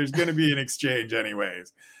 right? There's going to be an exchange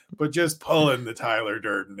anyways. But just pulling the Tyler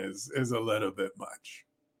Durden is a little bit much.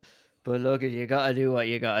 But look, you got to do what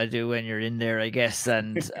you got to do when you're in there, I guess.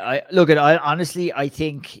 And I honestly, I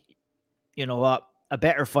think, you know what? A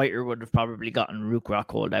better fighter would have probably gotten Luke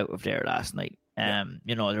Rockhold out of there last night.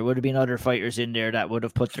 There would have been other fighters in there that would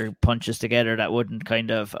have put their punches together that wouldn't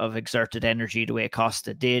kind of exerted energy the way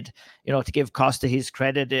Costa did. To give Costa his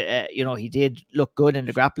credit, he did look good in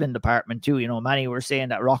the grappling department too. Many were saying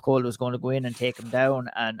that Rockhold was going to go in and take him down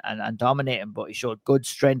and dominate him, but he showed good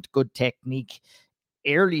strength, good technique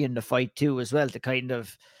early in the fight too, as well, to kind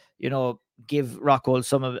of, give Rockhold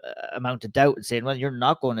some amount of doubt and saying, well, you're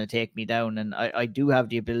not going to take me down. And I do have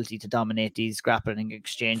the ability to dominate these grappling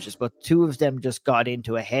exchanges. But two of them just got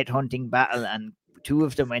into a headhunting battle, and two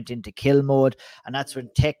of them went into kill mode. And that's when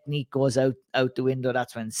technique goes out the window.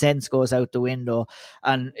 That's when sense goes out the window.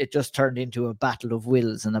 And it just turned into a battle of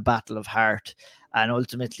wills and a battle of heart. And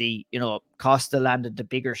ultimately, Costa landed the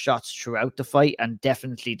bigger shots throughout the fight and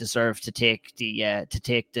definitely deserved to take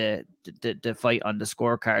the fight on the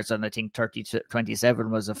scorecards. And I think 30-27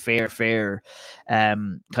 was a fair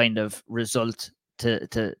kind of result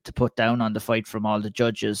to put down on the fight from all the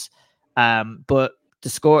judges. But the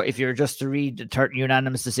score, if you're just to read the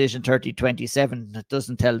unanimous decision 30-27, it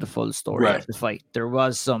doesn't tell the full story of the fight. There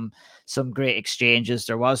was some great exchanges.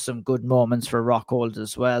 There was some good moments for Rockhold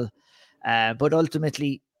as well. But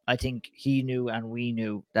ultimately, I think he knew and we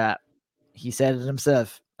knew that he said it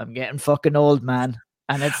himself. I'm getting fucking old, man.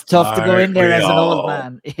 And it's tough to go in there as an old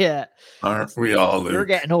man. Yeah. Aren't we all, Luke? You're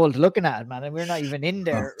getting old looking at it, man. And we're not even in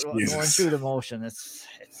there going through the motion. It's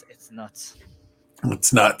nuts.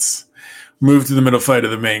 It's nuts. Move to the middle fight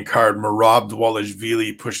of the main card. Merab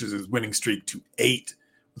Dvalishvili pushes his winning streak to 8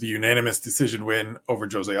 with a unanimous decision win over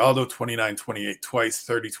Jose Aldo, 29-28 twice,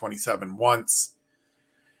 30-27 once.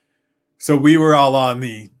 So we were all on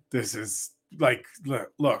this is like,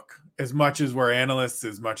 look, as much as we're analysts,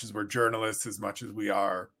 as much as we're journalists, as much as we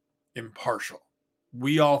are impartial,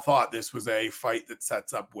 we all thought this was a fight that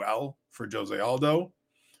sets up well for Jose Aldo,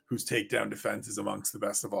 whose takedown defense is amongst the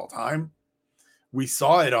best of all time. We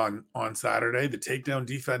saw it on Saturday. The takedown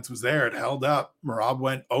defense was there. It held up. Merab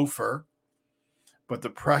went over. But the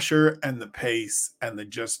pressure and the pace and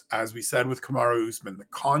just, as we said with Kamaru Usman, the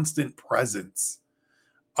constant presence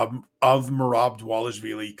of Merab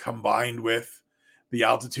Dvalishvili combined with the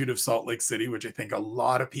altitude of Salt Lake City, which I think a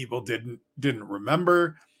lot of people didn't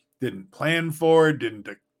remember, didn't plan for, didn't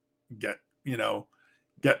get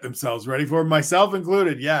themselves ready for, myself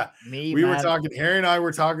included. Yeah. Were talking, Harry and I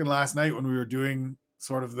were talking last night when we were doing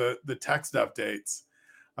sort of the text updates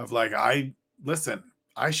of like, I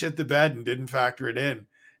shit the bed and didn't factor it in.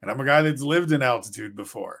 And I'm a guy that's lived in altitude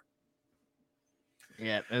before.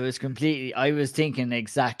 Yeah, it was completely, I was thinking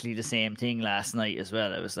exactly the same thing last night as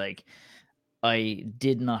well. I was like, I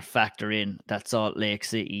did not factor in that Salt Lake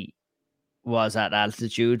City was at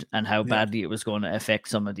altitude and how badly it was going to affect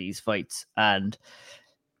some of these fights. And,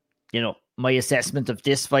 my assessment of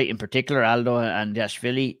this fight in particular, Aldo and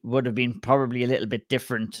Dvalishvili, would have been probably a little bit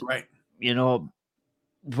different. Right.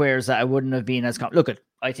 Whereas I wouldn't have been as...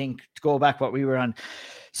 I think, to go back what we were on,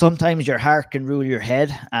 sometimes your heart can rule your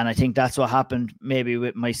head. And I think that's what happened maybe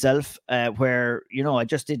with myself, where, I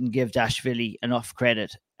just didn't give Dvalishvili enough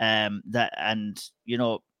credit. The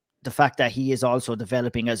fact that he is also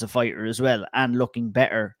developing as a fighter as well and looking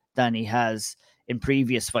better than he has in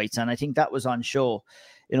previous fights. And I think that was on show,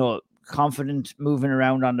 confident, moving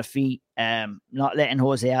around on the feet, not letting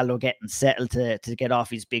Jose Aldo getting settled to get off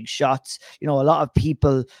his big shots. A lot of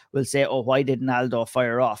people will say, oh, why didn't Aldo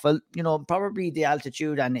fire off? Well, probably the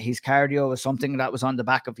altitude and his cardio was something that was on the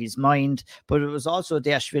back of his mind, but it was also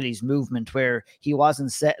Dvalishvili's movement where he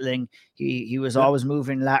wasn't settling. He was always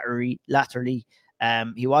moving laterally.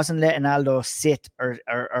 He wasn't letting Aldo sit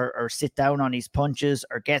or sit down on his punches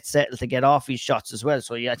or get settled to get off his shots as well.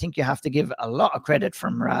 So I think you have to give a lot of credit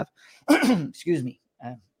from Merab. Excuse me.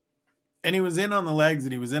 And he was in on the legs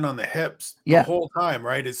and he was in on the hips the whole time,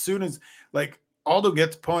 right? As soon as Aldo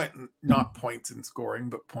gets not points in scoring,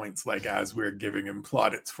 but points as we're giving him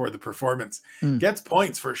plaudits for the performance, gets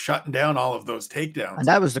points for shutting down all of those takedowns. And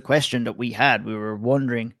that was the question that we had. We were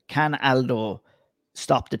wondering, can Aldo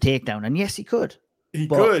stop the takedown? And yes, he could.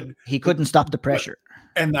 He couldn't stop the pressure.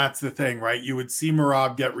 And that's the thing, right? You would see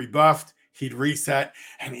Merab get rebuffed, he'd reset,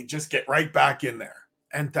 and he'd just get right back in there.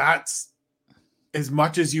 And that's as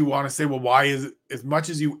much as you want to say, well, as much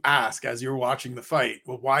as you ask as you're watching the fight,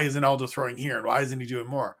 well, why isn't Aldo throwing here? And why isn't he doing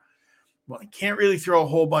more? Well, he can't really throw a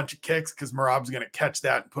whole bunch of kicks because Merab's going to catch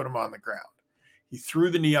that and put him on the ground. He threw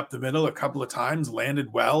the knee up the middle a couple of times,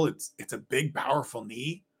 landed well. It's a big, powerful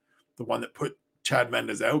knee, the one that put Chad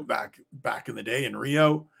Mendes out back in the day in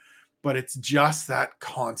Rio, but it's just that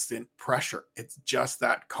constant pressure. It's just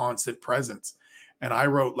that constant presence. And I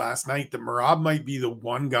wrote last night that Merab might be the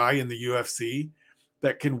one guy in the UFC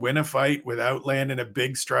that can win a fight without landing a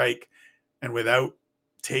big strike and without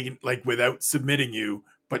taking, like, without submitting you,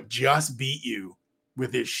 but just beat you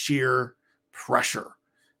with his sheer pressure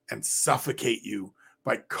and suffocate you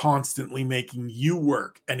by constantly making you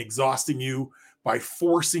work and exhausting you by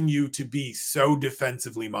forcing you to be so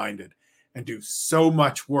defensively minded and do so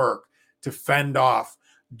much work to fend off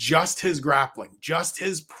just his grappling, just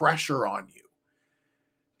his pressure on you.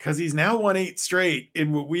 Because he's now won 8 straight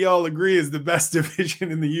in what we all agree is the best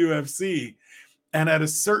division in the UFC. And at a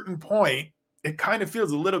certain point, it kind of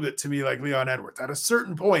feels a little bit to me like Leon Edwards. At a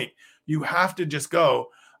certain point, you have to just go,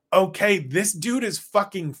 okay, this dude is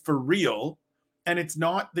fucking for real. And it's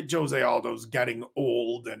not that Jose Aldo's getting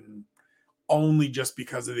old and only just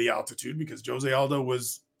because of the altitude, because Jose Aldo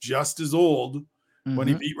was just as old when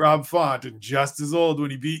he beat Rob Font and just as old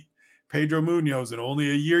when he beat Pedro Munoz and only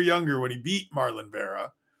a year younger when he beat Marlon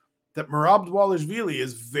Vera. That Merab Dvalishvili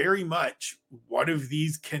is very much one of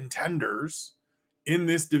these contenders in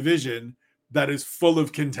this division that is full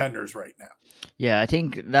of contenders right now. Yeah, I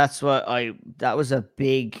think that's what that was a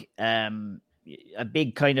big kind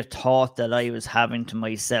of thought that I was having to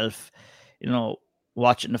myself,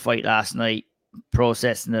 watching the fight last night,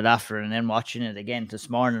 processing it after, and then watching it again this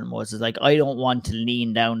morning was like, I don't want to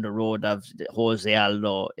lean down the road of Jose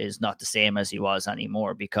Aldo is not the same as he was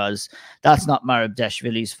anymore, because that's not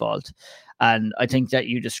Marabdashvili's fault. And I think that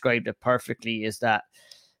you described it perfectly, is that,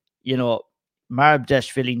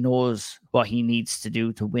 Marabdashvili knows what he needs to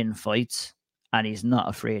do to win fights, and he's not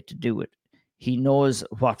afraid to do it. He knows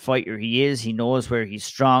what fighter he is. He knows where he's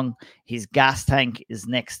strong. His gas tank is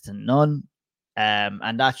next to none.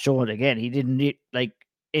 And that showed again. He didn't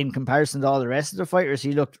in comparison to all the rest of the fighters,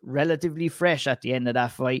 he looked relatively fresh at the end of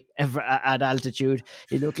that fight at altitude.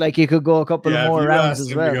 He looked like he could go a couple of more rounds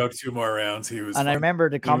as well. To go 2 more rounds, he was. And I remember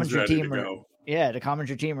the commentary team. The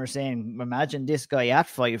commentary team were saying, imagine this guy at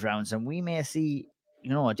 5 rounds, and we may see,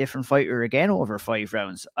 a different fighter again over 5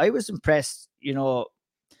 rounds. I was impressed.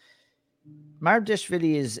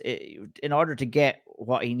 Marabdashvili is, in order to get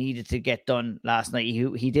what he needed to get done last night,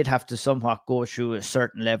 he did have to somewhat go through a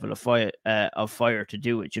certain level of fire to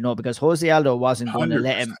do it, because Jose Aldo wasn't going to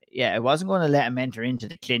let him. Yeah, it wasn't going to let him enter into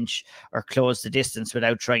the clinch or close the distance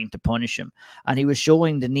without trying to punish him. And he was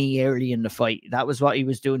showing the knee early in the fight. That was what he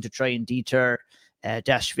was doing to try and deter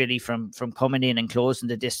Dashvili from coming in and closing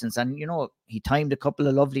the distance. And he timed a couple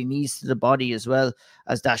of lovely knees to the body as well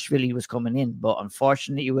as Dashvili was coming in. But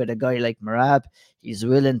unfortunately, with a guy like Merab, he's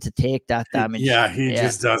willing to take that damage. He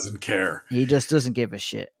just doesn't care. He just doesn't give a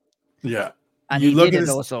shit. Yeah. And he did it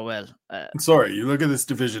so well. You look at this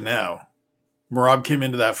division now. Merab came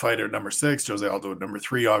into that fight at number 6, Jose Aldo at number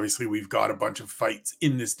 3. Obviously, we've got a bunch of fights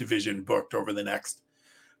in this division booked over the next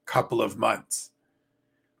couple of months.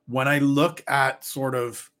 When I look at sort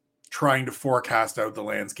of trying to forecast out the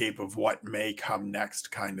landscape of what may come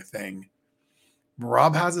next kind of thing,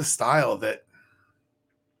 Merab has a style that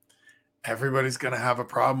everybody's going to have a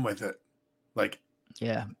problem with it.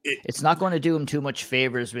 It's not going to do him too much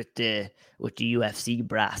favors with the UFC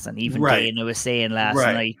brass. And even Dana was saying last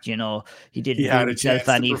night, he didn't do himself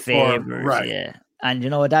any favors. Right. Yeah. And,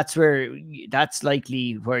 that's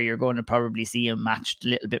likely where you're going to probably see him matched a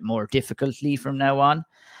little bit more difficultly from now on.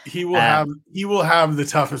 He will have the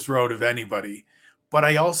toughest road of anybody. But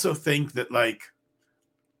I also think that,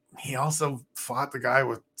 he also fought the guy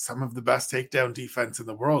with some of the best takedown defense in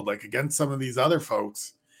the world. Against some of these other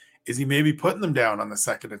folks, is he maybe putting them down on the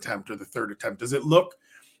second attempt or the third attempt? Does it look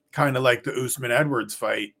kind of like the Usman-Edwards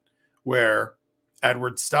fight where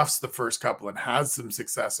Edwards stuffs the first couple and has some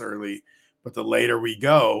success early, but the later we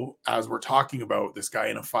go, as we're talking about this guy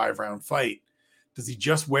in a 5-round fight, does he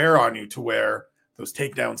just wear on you to where those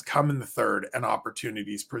takedowns come in the third and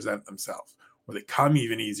opportunities present themselves, or they come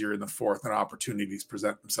even easier in the fourth and opportunities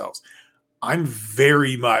present themselves? I'm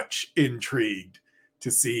very much intrigued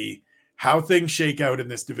to see how things shake out in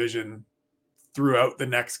this division throughout the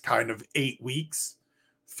next kind of 8 weeks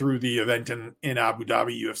through the event in Abu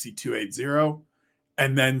Dhabi, UFC 280,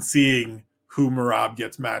 and then seeing who Merab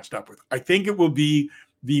gets matched up with. I think it will be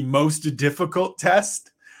the most difficult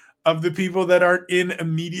test of the people that aren't in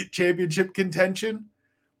immediate championship contention,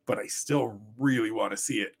 but I still really want to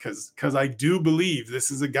see it because I do believe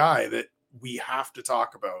this is a guy that we have to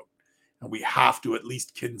talk about and we have to at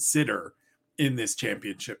least consider in this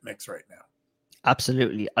championship mix right now.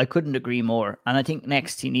 Absolutely. I couldn't agree more. And I think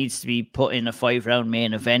next he needs to be put in a 5-round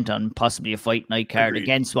main event on possibly a fight night card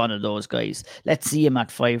against one of those guys. Let's see him at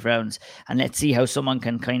 5 rounds and let's see how someone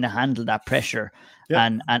can kind of handle that pressure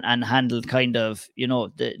and handle kind of,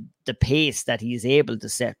 the pace that he's able to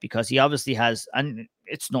set, because he obviously has, and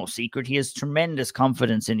it's no secret, he has tremendous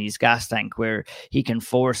confidence in his gas tank where he can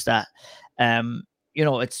force that. you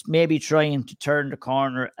know, it's maybe trying to turn the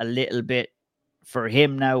corner a little bit for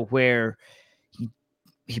him now, where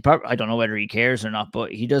he probably, I don't know whether he cares or not,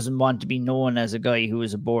 but he doesn't want to be known as a guy who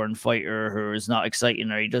is a boring fighter, who is not exciting,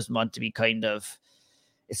 or he doesn't want to be kind of,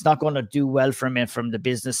 it's not going to do well for him from the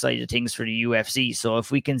business side of things for the UFC. So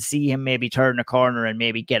if we can see him maybe turn a corner and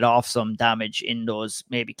maybe get off some damage in those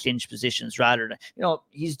maybe clinch positions, rather than, you know,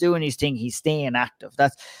 he's doing his thing, he's staying active.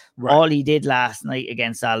 That's all he did last night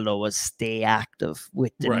against Aldo, was stay active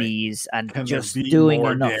with the knees and can just there be doing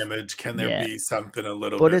more enough damage. Can there be something a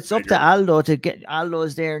little but bit it's bigger? up to Aldo to get.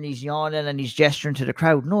 Aldo's there and he's yawning and he's gesturing to the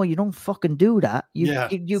crowd. No, you don't fucking do that. You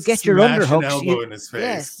get your underhooks. Elbow in his face.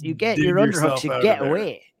 Yes, you get your underhooks. You get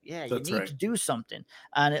away. Yeah, That's you need to do something.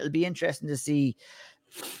 And it'll be interesting to see.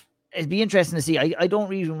 It'd be interesting to see. I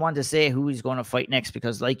don't even want to say who he's going to fight next,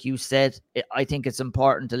 because like you said, I think it's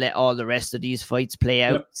important to let all the rest of these fights play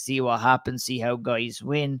out, see what happens, see how guys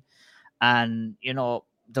win. And, you know,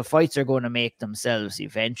 the fights are going to make themselves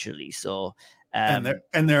eventually. So, and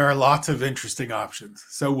there are lots of interesting options.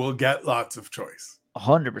 So we'll get lots of choice.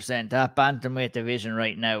 100%. That bantamweight division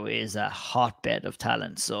right now is a hotbed of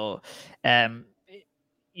talent. So,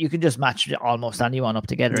 you can just match almost anyone up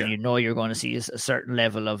together, and you know you're going to see a certain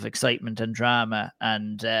level of excitement and drama,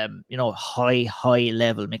 and you know, high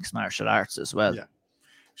level mixed martial arts as well. Yeah,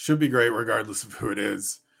 should be great regardless of who it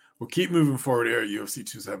is. We'll keep moving forward here at UFC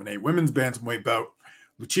 278. Women's bantamweight bout.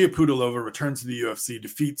 Lucia Pudilova returns to the UFC,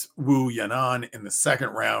 defeats Wu Yanan in the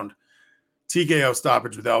second round. TKO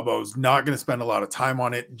stoppage with elbows. Not going to spend a lot of time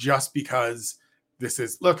on it, just because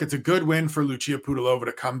it's a good win for Lucia Pudilova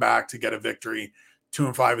to come back to get a victory.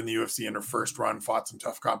 2-5 in the UFC in her first run, fought some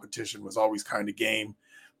tough competition, was always kind of game,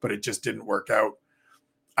 but it just didn't work out.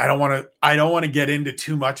 I don't want to get into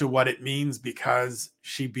too much of what it means, because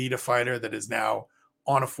she beat a fighter that is now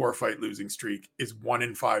on a 4-fight losing streak, is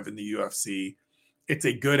 1-5 in the UFC. It's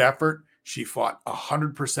a good effort. She fought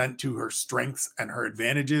 100% to her strengths and her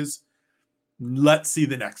advantages. Let's see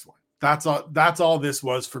the next one. That's all this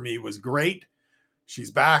was for me. Was great.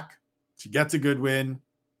 She's back. She gets a good win.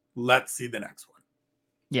 Let's see the next one.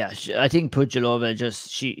 Yeah, I think Pudilova just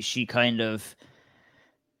she kind of,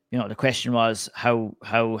 you know, the question was how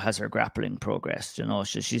has her grappling progressed? You know,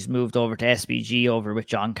 she's moved over to SBG over with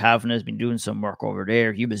John Kavanagh, has been doing some work over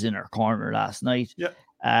there. He was in her corner last night. Yeah.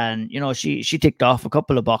 And, you know, she ticked off a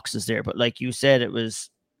couple of boxes there. But like you said, it was,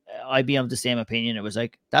 I'd be of the same opinion. It was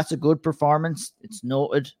like, that's a good performance. It's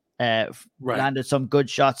noted. Landed some good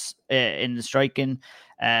shots in the striking.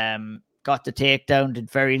 Got the takedown, did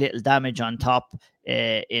very little damage on top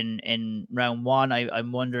in round one.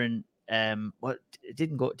 I'm wondering what it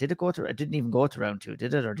didn't go. Did it go to? It didn't even go to round two,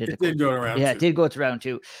 did it? Or did it? Did go to round two. Yeah, it did go to round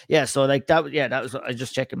two. Yeah, so like that. Yeah, that was. I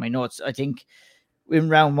just checking my notes. I think in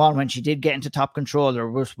round one, when she did get into top control, there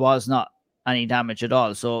was not any damage at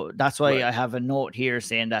all. So that's why I have a note here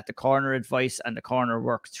saying that the corner advice and the corner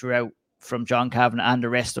work throughout from John Kavanagh and the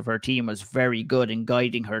rest of her team was very good in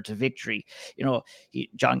guiding her to victory. You know,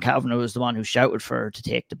 John Kavanagh was the one who shouted for her to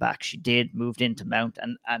take the back. She did, moved into mount,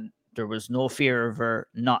 and there was no fear of her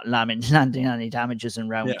not landing any damages in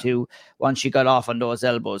round two. Once she got off on those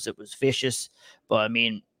elbows, it was vicious. But I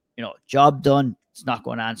mean, you know, job done. It's not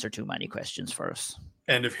going to answer too many questions for us.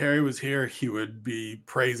 And if Harry was here, he would be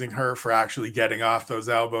praising her for actually getting off those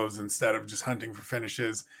elbows instead of just hunting for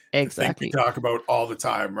finishes. Exactly. We talk about all the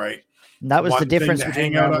time, right? And that was the difference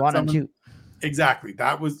between round one and two. Exactly.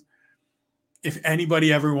 That was, if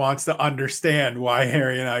anybody ever wants to understand why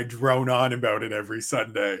Harry and I drone on about it every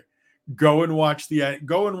Sunday, go and watch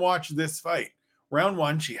this fight. Round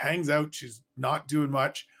one, she hangs out. She's not doing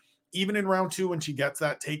much. Even in round two, when she gets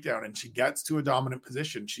that takedown and she gets to a dominant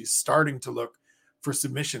position, she's starting to look for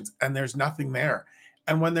submissions, and there's nothing there.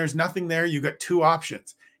 And when there's nothing there, you got two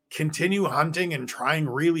options. Continue hunting and trying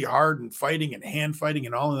really hard and fighting and hand fighting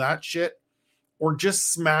and all of that shit, or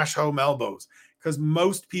just smash home elbows, because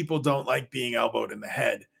most people don't like being elbowed in the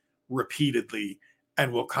head repeatedly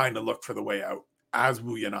and will kind of look for the way out, as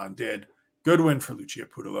Wu Yanan did. Good win for Lucia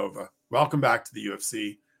Pudilova. Welcome back to the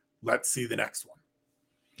UFC. Let's see the next one.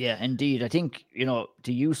 Yeah, indeed. I think, you know,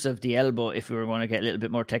 the use of the elbow, if we were going to get a little bit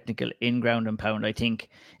more technical in ground and pound, I think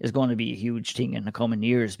is going to be a huge thing in the coming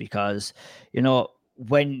years, because, you know,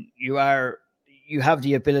 when you have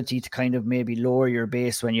the ability to kind of maybe lower your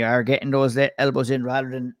base when you are getting those elbows in, rather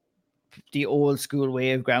than the old school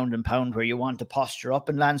way of ground and pound where you want to posture up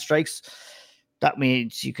and land strikes. That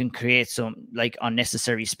means you can create some like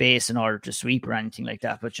unnecessary space in order to sweep or anything like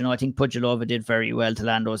that. But, you know, I think Pudilova did very well to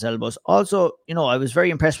land those elbows. Also, you know, I was very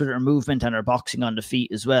impressed with her movement and her boxing on the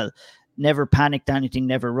feet as well. Never panicked anything,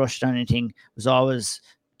 never rushed anything, was always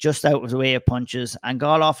just out of the way of punches, and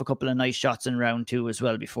got off a couple of nice shots in round 2 as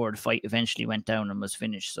well before the fight eventually went down and was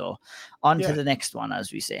finished. So on to the next one,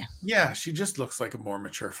 as we say. Yeah, she just looks like a more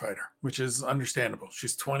mature fighter, which is understandable.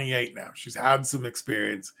 She's 28 now. She's had some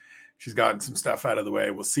experience. She's gotten some stuff out of the way.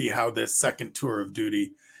 We'll see how this second tour of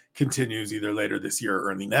duty continues either later this year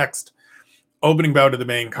or early next. Opening bout of the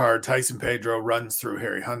main card, Tyson Pedro runs through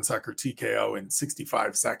Harry Hunsucker TKO in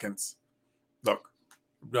 65 seconds. Look,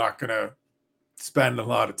 I'm not going to spend a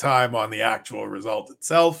lot of time on the actual result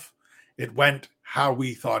itself. It went how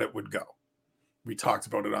we thought it would go. We talked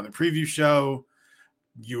about it on the preview show.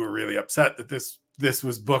 You were really upset that this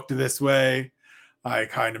was booked this way. I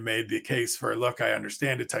kind of made the case for, look, I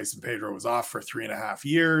understand it. Tyson Pedro was off for 3.5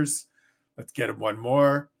 years. Let's get him one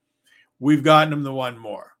more. We've gotten him the one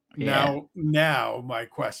more. Yeah. Now my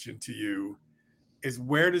question to you is,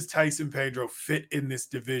 where does Tyson Pedro fit in this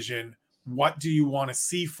division? What do you want to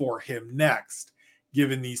see for him next,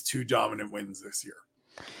 given these 2 dominant wins this year?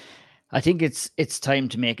 I think it's time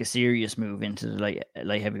to make a serious move into the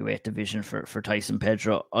light heavyweight division for Tyson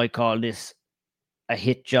Pedro. I call this a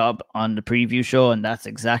hit job on the preview show, and that's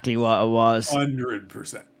exactly what it was.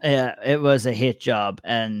 100%. Yeah, it was a hit job.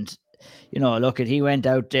 And, look, he went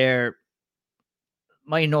out there.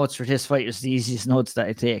 My notes for this fight is the easiest notes that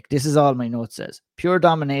I take. This is all my notes says. Pure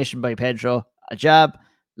domination by Pedro. A jab,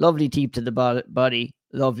 lovely teep to the body,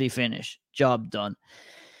 lovely finish. Job done.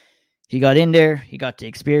 He got in there. He got to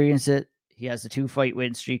experience it. He has a 2-fight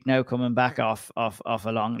win streak now, coming back off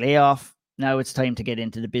a long layoff. Now it's time to get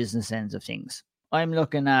into the business ends of things. I'm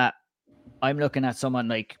looking at someone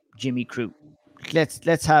like Jimmy Crute.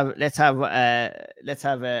 Let's have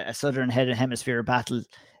a Southern Hemisphere battle,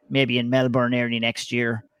 maybe in Melbourne early next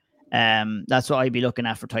year. That's what I'd be looking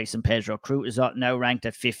at for Tyson Pedro. Crute is now ranked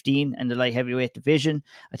at 15 in the light heavyweight division.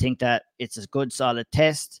 I think that it's a good, solid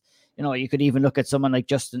test. You could even look at someone like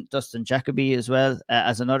Dustin Jacoby as well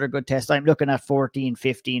as another good test. I'm looking at 14,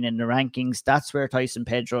 15 in the rankings. That's where Tyson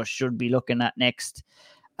Pedro should be looking at next.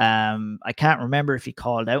 I can't remember if he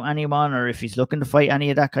called out anyone or if he's looking to fight any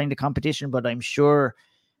of that kind of competition, but I'm sure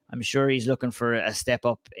he's looking for a step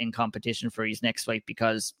up in competition for his next fight,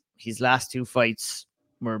 because his last 2 fights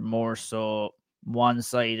were more so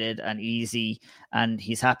one-sided and easy, and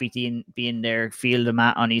he's happy to be in there, feel the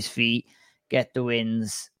mat on his feet, get the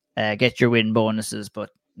wins, get your win bonuses. But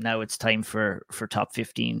now it's time for top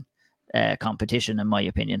 15 competition, in my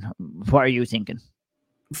opinion. What are you thinking?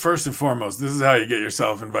 First and foremost, this is how you get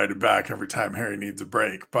yourself invited back every time Harry needs a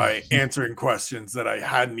break, by answering questions that I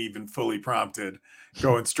hadn't even fully prompted,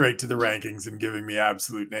 going straight to the rankings and giving me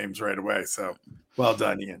absolute names right away. So well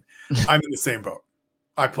done, Ian. I'm in the same boat.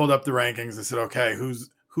 I pulled up the rankings. I said, okay, who's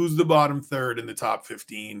the bottom third in the top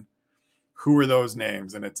 15? Who are those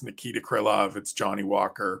names? And it's Nikita Krylov, it's Johnny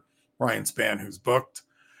Walker, Ryan Spann, who's booked,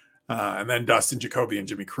 and then Dustin Jacoby and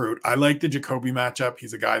Jimmy Crute. I like the Jacoby matchup.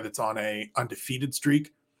 He's a guy that's on a undefeated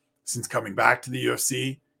streak since coming back to the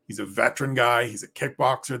UFC. He's a veteran guy. He's a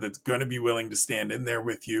kickboxer that's going to be willing to stand in there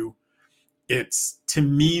with you. It's, to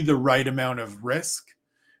me, the right amount of risk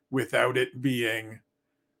without it being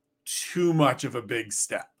too much of a big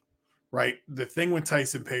step, right? The thing with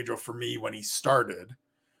Tyson Pedro for me when he started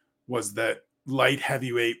was that light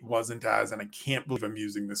heavyweight wasn't as, and I can't believe I'm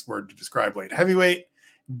using this word to describe light heavyweight,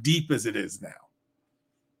 deep as it is now.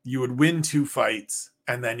 You would win 2 fights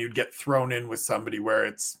and then you'd get thrown in with somebody where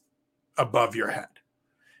it's above your head.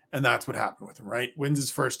 And that's what happened with him, right? Wins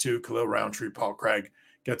his first 2, Khalil Roundtree, Paul Craig,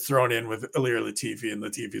 gets thrown in with Ilir Latifi, and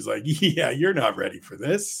Latifi's like, yeah, you're not ready for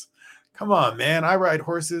this. Come on, man. I ride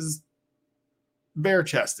horses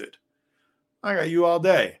bare-chested. I got you all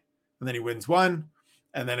day. And then he wins 1,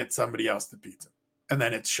 and then it's somebody else that beats him. And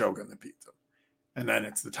then it's Shogun that beats him. And then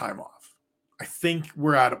it's the time off. I think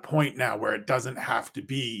we're at a point now where it doesn't have to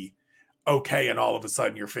be okay, and all of a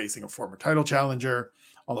sudden you're facing a former title challenger.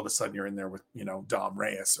 All of a sudden you're in there with, Dom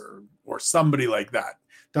Reyes or somebody like that.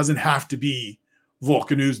 Doesn't have to be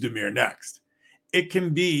Volkan Oezdemir next. It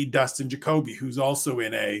can be Dustin Jacoby, who's also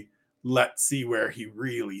in a let's see where he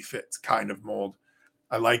really fits kind of mold.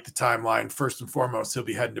 I like the timeline. First and foremost, he'll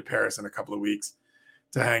be heading to Paris in a couple of weeks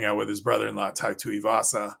to hang out with his brother-in-law, Tai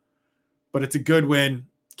Tuivasa. But it's a good win,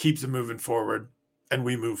 keeps him moving forward, and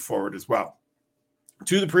we move forward as well.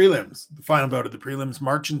 To the prelims, the final bout of the prelims,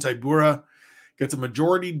 Marcin Tybura gets a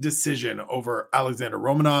majority decision over Alexander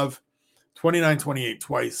Romanov, 29-28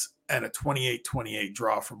 twice, and a 28-28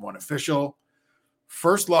 draw from one official.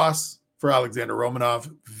 First loss for Alexander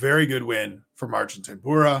Romanov, very good win for Marcin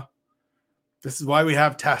Tybura. This is why we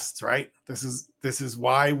have tests, right? This is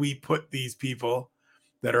why we put these people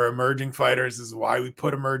that are emerging fighters. This is why we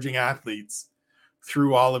put emerging athletes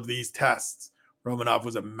through all of these tests. Romanov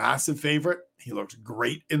was a massive favorite. He looked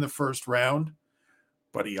great in the first round,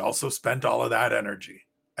 but he also spent all of that energy.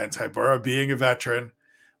 And Tybura, being a veteran,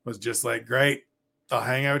 was just like, great, I'll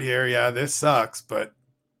hang out here. Yeah, this sucks, but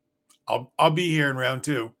I'll be here in round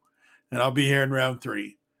 2, and I'll be here in round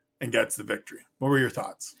 3, and gets the victory. What were your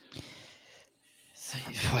thoughts?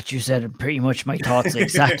 What you said are pretty much my thoughts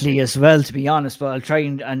exactly as well, to be honest, but I'll try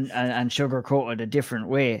and sugarcoat it a different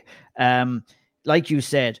way. Like you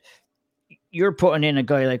said, you're putting in a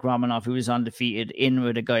guy like Romanov, who is undefeated, in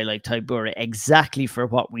with a guy like Tybura exactly for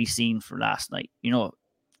what we seen for last night.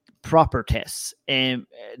 Proper tests.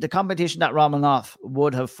 The competition that Romanov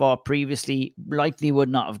would have fought previously likely would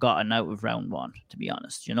not have gotten out of round 1, to be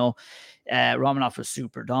honest. Romanov was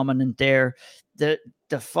super dominant there. The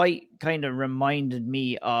fight kind of reminded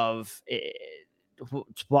me of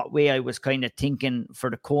what way I was kind of thinking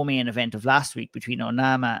for the co-main event of last week between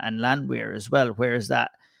Onama and Landwehr as well, whereas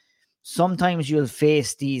that sometimes you'll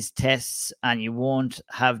face these tests and you won't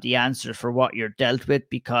have the answer for what you're dealt with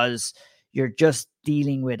because you're just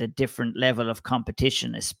dealing with a different level of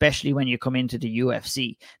competition, especially when you come into the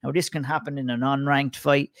UFC. Now, this can happen in an unranked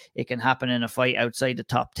fight. It can happen in a fight outside the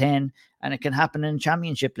top 10, and it can happen in a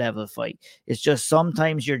championship level fight. It's just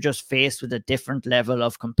sometimes you're just faced with a different level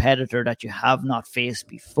of competitor that you have not faced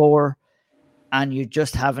before, and you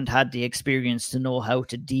just haven't had the experience to know how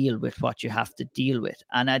to deal with what you have to deal with.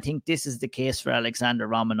 And I think this is the case for Alexander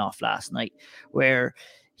Romanov last night, where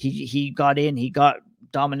he got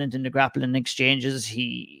dominant in the grappling exchanges.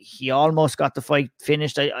 He almost got the fight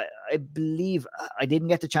finished. I believe, I didn't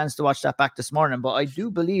get the chance to watch that back this morning, but I do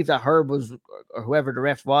believe that Herb was, or whoever the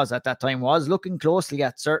ref was at that time, was looking closely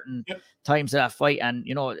at certain times of that fight. And,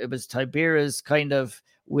 it was Tybura's kind of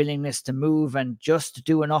willingness to move and just to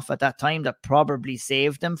do enough at that time that probably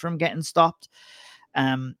saved them from getting stopped.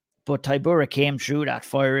 But Tybura came through that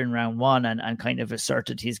fire in round 1 and kind of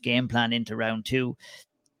asserted his game plan into round 2.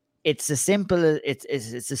 It's a simple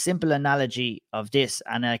analogy of this,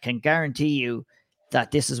 and I can guarantee you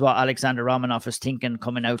that this is what Alexander Romanov was thinking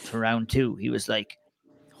coming out to round 2. He was like,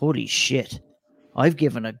 holy shit, I've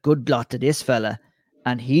given a good lot to this fella,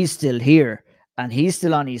 and he's still here, and he's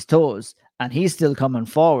still on his toes, and he's still coming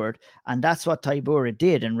forward. And that's what Tybura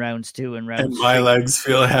did in rounds 2 and rounds 3. And my legs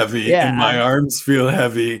feel heavy, and my arms feel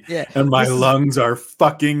heavy, and my lungs are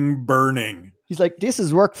fucking burning. He's like, this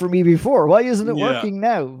has worked for me before. Why isn't it working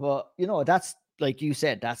now? But, that's, like you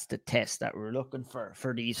said, that's the test that we're looking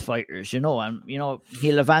for these fighters, and,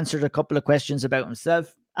 he'll have answered a couple of questions about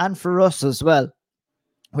himself and for us as well.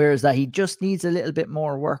 Whereas that he just needs a little bit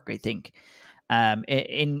more work, I think,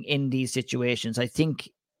 in these situations. I think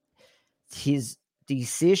his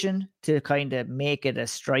decision to kind of make it a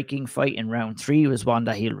striking fight in round 3 was one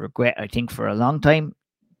that he'll regret, I think, for a long time.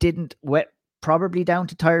 Probably down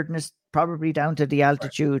to tiredness, probably down to the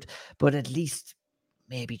altitude, but at least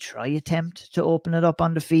maybe attempt to open it up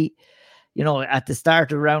on the feet. At the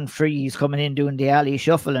start of round 3, he's coming in doing the alley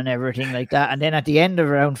shuffle and everything like that. And then at the end of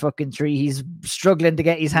round 3, he's struggling to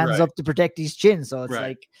get his hands up to protect his chin. So it's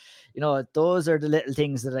like, those are the little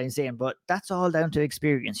things that I'm saying, but that's all down to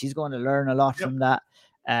experience. He's going to learn a lot from that.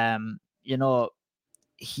 As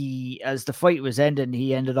the fight was ending,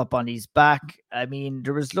 he ended up on his back. I mean,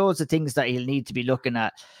 there was loads of things that he'll need to be looking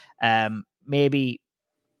at. Maybe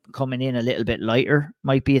coming in a little bit lighter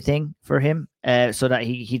might be a thing for him, so that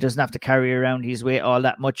he doesn't have to carry around his weight all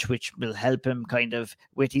that much, which will help him kind of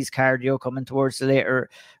with his cardio coming towards the later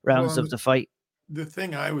rounds of the fight. The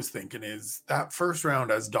thing I was thinking is that first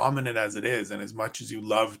round, as dominant as it is, and as much as you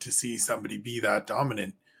love to see somebody be that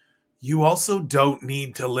dominant, you also don't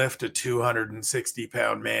need to lift a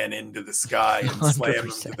 260-pound man into the sky and 100%. Slam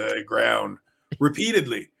him to the ground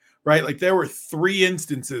repeatedly, right? Like there were 3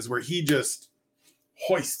 instances where he just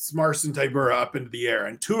hoists Marcin Tybura up into the air,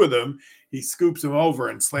 and 2 of them, he scoops him over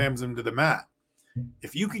and slams him to the mat.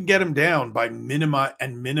 If you can get him down by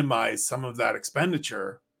minimize some of that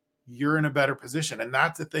expenditure, you're in a better position. And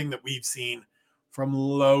that's the thing that we've seen from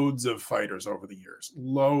loads of fighters over the years,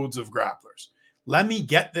 loads of grapplers. Let me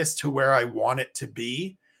get this to where I want it to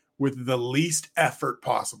be with the least effort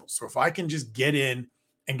possible. So if I can just get in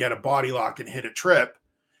and get a body lock and hit a trip,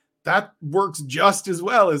 that works just as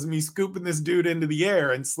well as me scooping this dude into the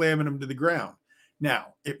air and slamming him to the ground.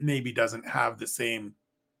 Now, it maybe doesn't have the same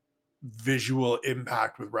visual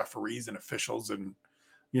impact with referees and officials and,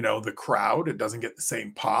 the crowd. It doesn't get the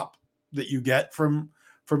same pop that you get from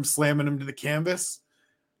slamming him to the canvas.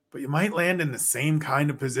 But you might land in the same kind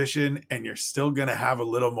of position and you're still going to have a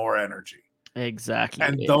little more energy. Exactly.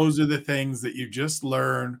 And those are the things that you just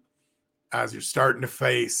learn as you're starting to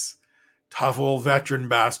face tough old veteran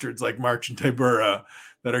bastards like Marcin Tybura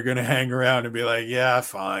that are going to hang around and be like, yeah,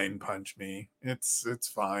 fine, punch me. It's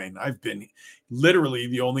fine. I've been literally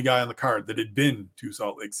the only guy on the card that had been to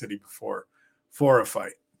Salt Lake City before for a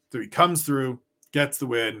fight. So he comes through, gets the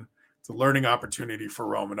win. It's a learning opportunity for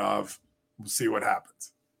Romanov. We'll see what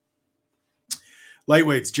happens.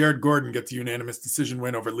 Lightweights, Jared Gordon gets a unanimous decision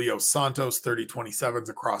win over Leo Santos, 30-27s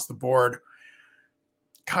across the board.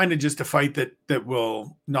 Kind of just a fight that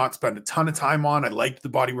will not spend a ton of time on. I liked the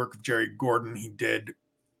bodywork of Jared Gordon. He did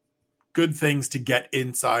good things to get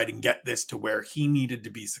inside and get this to where he needed to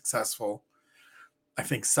be successful. I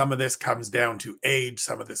think some of this comes down to age.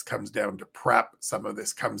 Some of this comes down to prep. Some of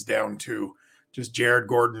this comes down to just Jared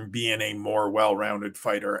Gordon being a more well-rounded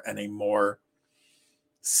fighter and a more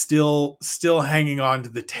still hanging on to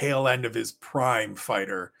the tail end of his prime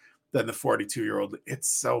fighter than the 42-year-old. It's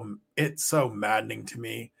so maddening to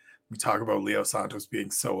me. We talk about Leo Santos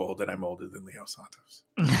being so old, and I'm older than Leo Santos.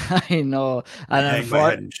 I know, and I hang my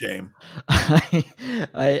head in shame.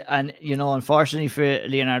 And unfortunately for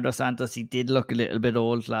Leonardo Santos, he did look a little bit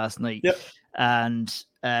old last night. Yep. And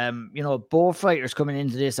both fighters coming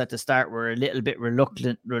into this at the start were a little bit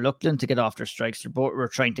reluctant to get off their strikes. They both were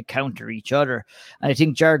trying to counter each other. And I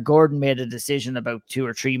think Jared Gordon made a decision about 2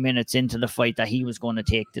 or 3 minutes into the fight that he was going to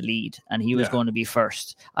take the lead and he was going to be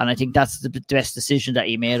first. And I think that's the best decision that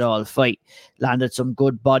he made all fight. Landed some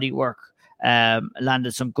good body work.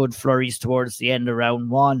 Landed some good flurries towards the end of round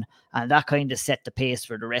 1, and that kind of set the pace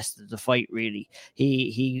for the rest of the fight. Really,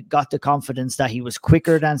 he got the confidence that he was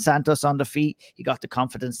quicker than Santos on the feet. He got the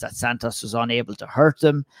confidence that Santos was unable to hurt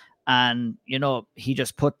him, and he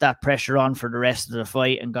just put that pressure on for the rest of the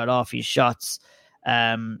fight and got off his shots.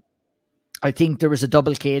 I think there was a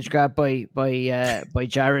double cage grab by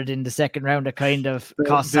Jared in the second round that kind of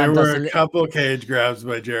cost Santos. There were a couple cage grabs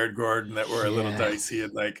by Jared Gordon that were a little dicey,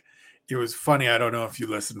 and it was funny. I don't know if you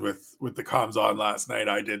listened with the comms on last night.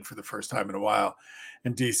 I did for the first time in a while.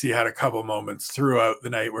 And DC had a couple moments throughout the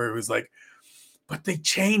night where it was like, but they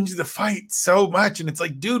changed the fight so much. And it's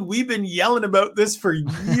like, dude, we've been yelling about this for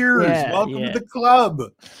years. Welcome to the club.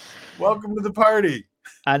 Welcome to the party.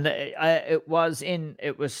 And it was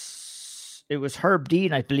Herb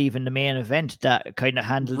Dean, I believe, in the main event that kind of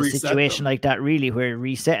handled a situation like that, really, where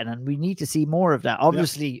resetting. And we need to see more of that.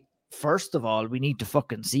 Obviously, first of all, we need to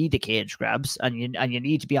fucking see the cage grabs, and you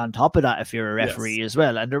need to be on top of that if you're a referee as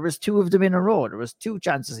well. And there was 2 of them in a row. There was 2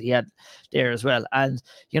 chances he had there as well. And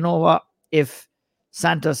you know what? If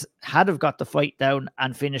Santos had have got the fight down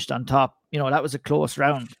and finished on top, that was a close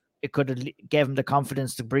round. It could have gave him the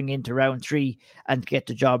confidence to bring into round 3 and get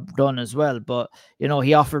the job done as well. But,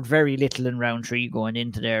 he offered very little in round 3 going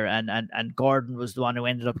into there. And Gordon was the one who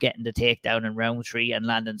ended up getting the takedown in round 3 and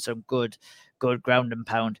landing some good ground and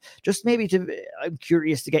pound. Just maybe I'm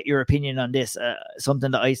curious to get your opinion on this.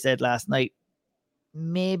 Something that I said last night.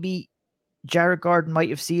 Maybe Jared Gordon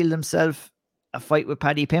might have sealed himself a fight with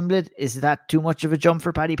Paddy Pimblett. Is that too much of a jump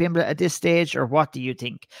for Paddy Pimblett at this stage, or what do you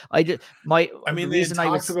think? They had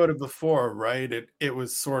talked about it before, right? It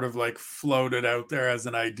was sort of like floated out there as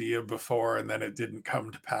an idea before, and then it didn't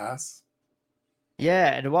come to pass.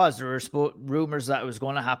 Yeah, it was. There were rumors that it was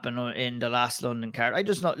going to happen in the last London card. I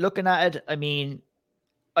just not looking at it. I mean,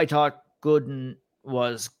 I thought Gordon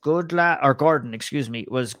was good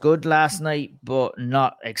was good last night, but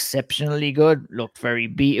not exceptionally good. Looked very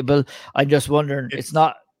beatable. I'm just wondering, is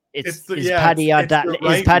Paddy at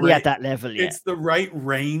that level yet? It's the right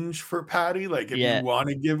range for Paddy. Like if you want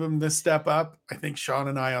to give him this step up, I think Sean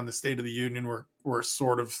and I on the State of the Union were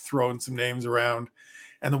sort of throwing some names around.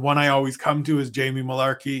 And the one I always come to is Jamie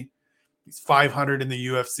Malarkey. He's 500 in the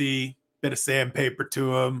UFC, bit of sandpaper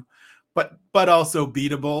to him, but also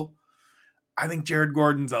beatable. I think Jared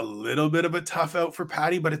Gordon's a little bit of a tough out for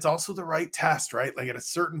Paddy, but it's also the right test, right? Like at a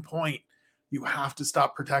certain point, you have to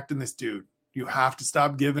stop protecting this dude. You have to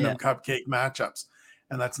stop giving him cupcake matchups.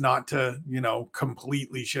 And that's not to,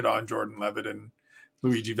 completely shit on Jordan Levitt and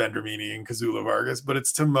Luigi Vendramini and Kazula Vargas, but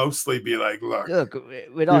it's to mostly be like, look,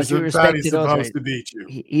 with all due respect, he's supposed to beat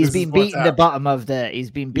you. He's been beaten the bottom of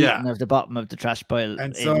the bottom of the trash pile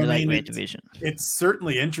in the lightweight division. It's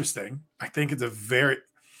certainly interesting. I think it's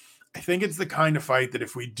the kind of fight that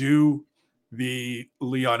if we do the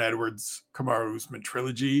Leon Edwards Kamaru Usman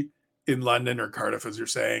trilogy in London or Cardiff, as you're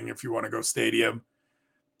saying, if you want to go stadium,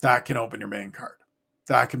 that can open your main card.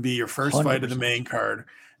 That can be your first 100%. Fight of the main card.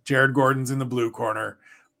 Jared Gordon's in the blue corner.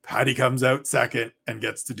 Paddy comes out second and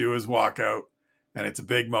gets to do his walkout. And it's a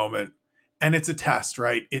big moment. And it's a test,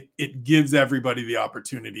 right? It gives everybody the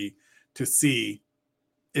opportunity to see,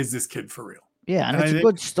 is this kid for real? Yeah, and it's a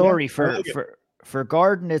good story for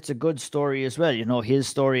Gordon, it's a good story as well. You know, his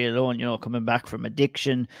story alone, you know, coming back from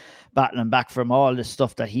addiction, battling back from all the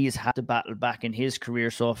stuff that he's had to battle back in his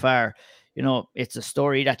career so far. You know, it's a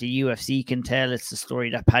story that the UFC can tell. It's a story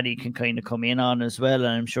that Paddy can kind of come in on as well.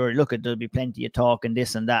 And I'm sure, look, there'll be plenty of talk and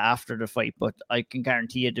this and that after the fight, but I can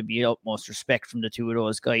guarantee you there'll be utmost respect from the two of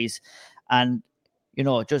those guys. And you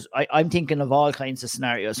know, just I'm thinking of all kinds of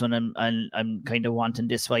scenarios when I'm kind of wanting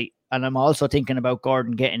this fight, and I'm also thinking about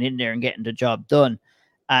Gordon getting in there and getting the job done.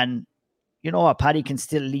 And you know what, Paddy can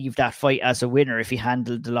still leave that fight as a winner if he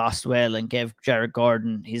handled the loss well and gave Jared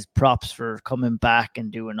Gordon his props for coming back and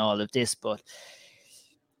doing all of this. But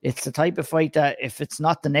it's the type of fight that if it's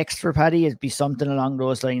not the next for Paddy, it'd be something along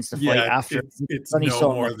those lines to fight after. It's no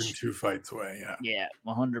so more than 2 fights away. Yeah,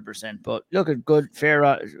 100%. But look at good, fair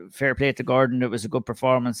play to Gordon. It was a good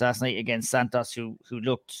performance last night against Santos, who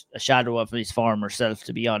looked a shadow of his former self,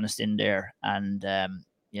 to be honest, in there. And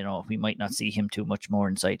you know, we might not see him too much more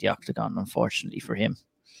inside the octagon, unfortunately for him.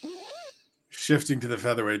 Shifting to the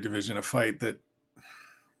featherweight division, a fight that.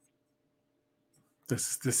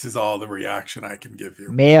 This is all the reaction I can give you.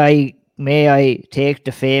 May I take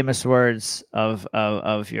the famous words of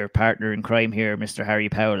your partner in crime here, Mr. Harry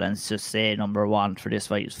Powell, and just say number one for this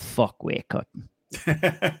fight is fuck weight cutting.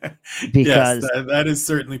 Because yes, that is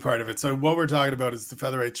certainly part of it. So what we're talking about is the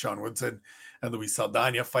featherweight Sean Woodson and Luis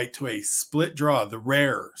Saldana fight to a split draw, the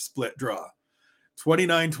rare split draw.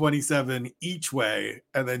 29-27 each way,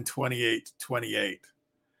 and then 28-28.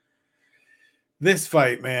 This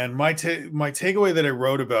fight, man, my takeaway that I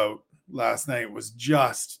wrote about last night was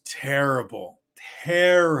just terrible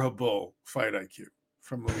fight IQ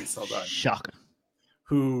from Luis Saldana. Shocking.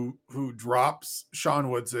 Who drops Sean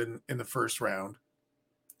Woodson in the first round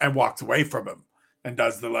and walks away from him and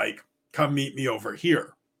does the like, come meet me over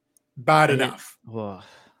here. Bad enough.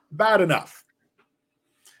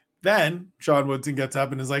 Then Sean Woodson gets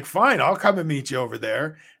up and is like, fine, I'll come and meet you over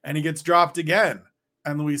there. And he gets dropped again.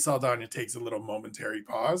 And Luis Saldana takes a little momentary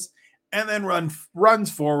pause and then runs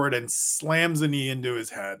forward and slams a knee into his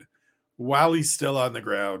head while he's still on the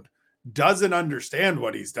ground, doesn't understand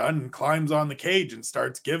what he's done, and climbs on the cage and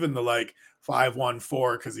starts giving the like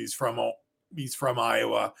 5-1-4 because he's from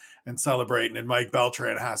Iowa and celebrating. And Mike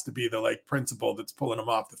Beltran has to be the like principal that's pulling him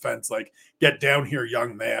off the fence. Like, get down here,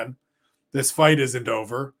 young man. This fight isn't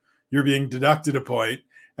over. You're being deducted a point.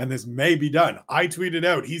 And this may be done. I tweeted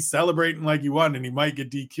out, he's celebrating like he won and he might get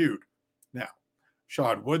DQ'd. Now,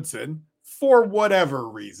 Sean Woodson, for whatever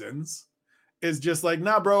reasons, is just like,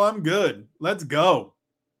 nah, bro, I'm good. Let's go.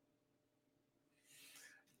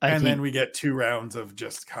 Then we get 2 rounds of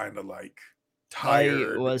just kind of like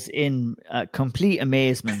tired. I was in complete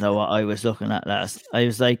amazement though what I was looking at last. I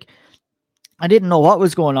was like, I didn't know what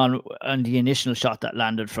was going on the initial shot that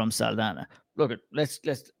landed from Saldana. Look, let's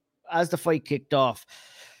as the fight kicked off,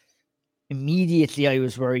 immediately I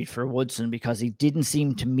was worried for Woodson because he didn't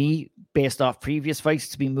seem to me, based off previous fights,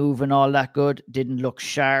 to be moving all that good. Didn't look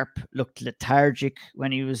sharp, looked lethargic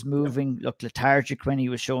when he was moving, looked lethargic when he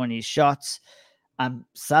was showing his shots. And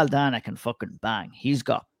Saldana can fucking bang. He's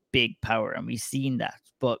got big power and we've seen that.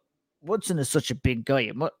 But Woodson is such a big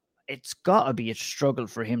guy. It's got to be a struggle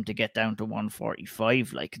for him to get down to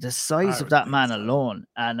 145. Like the size of that man alone.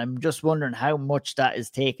 And I'm just wondering how much that is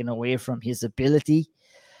taken away from his ability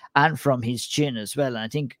and from his chin as well. And I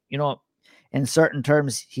think, you know, in certain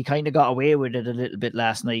terms, he kind of got away with it a little bit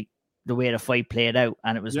last night, the way the fight played out.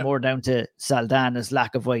 And it was more down to Saldana's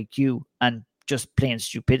lack of IQ and just plain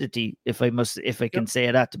stupidity, if I can say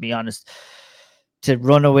that, to be honest. To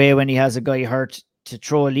run away when he has a guy hurt, to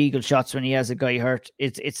throw illegal shots when he has a guy hurt.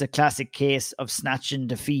 It's a classic case of snatching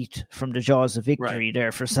defeat from the jaws of victory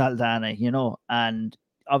there for Saldana, you know, and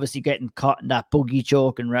obviously getting caught in that boogie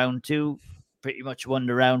choke in round 2. Pretty much won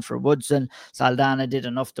the round for Woodson. Saldana did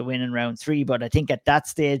enough to win in round 3, but I think at that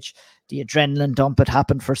stage, the adrenaline dump had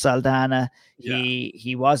happened for Saldana. Yeah.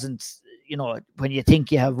 He wasn't, you know, when you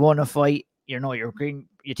think you have won a fight, you know, you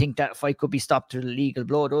think that fight could be stopped through the legal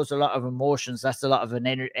blow. Those are a lot of emotions. That's a lot of an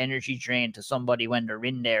energy drain to somebody when they're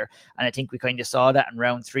in there. And I think we kind of saw that in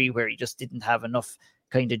round 3 where he just didn't have enough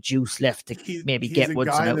kind of juice left to maybe get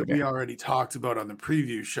Woodson out there. He's a guy that we already talked about on the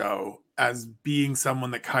preview show as being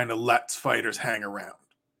someone that kind of lets fighters hang around,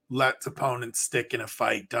 lets opponents stick in a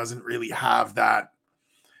fight, doesn't really have that,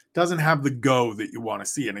 doesn't have the go that you want to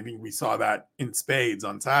see. And I think we saw that in spades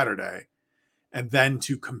on Saturday. And then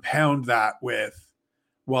to compound that with,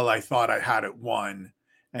 well, I thought I had it won,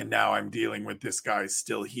 and now I'm dealing with this guy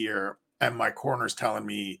still here, and my corner's telling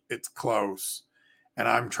me it's close, and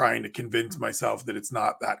I'm trying to convince myself that it's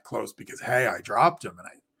not that close because, hey, I dropped him, and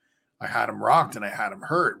I had him rocked, and I had him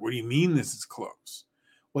hurt. What do you mean this is close?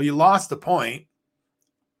 Well, you lost a point,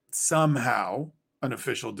 somehow an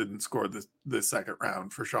official didn't score the second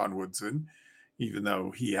round for Sean Woodson, even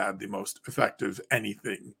though he had the most effective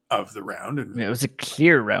anything of the round. And it was a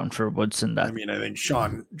clear round for Woodson. I think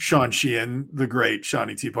Sean Sheehan, the great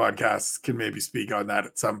Shawnee T podcast, can maybe speak on that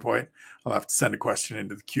at some point. I'll have to send a question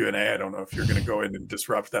into the Q&A. I don't know if you're going to go in and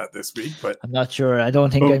disrupt that this week, but I'm not sure. I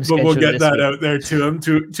don't think I'm scheduled. But we'll get that week out there to him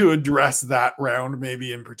to address that round,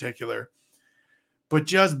 maybe in particular. But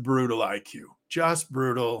just brutal IQ, just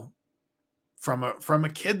brutal from a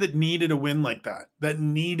kid that needed a win like that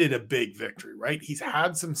needed a big victory, right? He's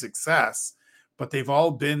had some success, but they've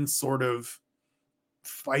all been sort of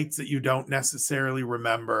fights that you don't necessarily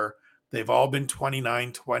remember. They've all been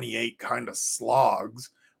 29-28 kind of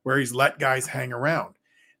slogs where he's let guys hang around.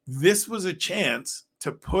 This was a chance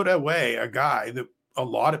to put away a guy that a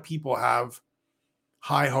lot of people have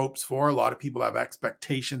high hopes for, a lot of people have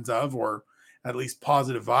expectations of, or at least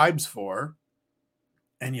positive vibes for,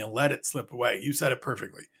 and you let it slip away. You said it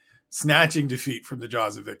perfectly. Snatching defeat from the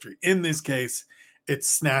jaws of victory. In this case, it's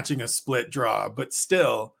snatching a split draw, but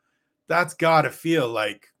still, that's got to feel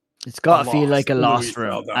like it's got to feel like a loss for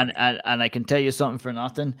him. And I can tell you something for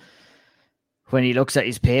nothing. When he looks at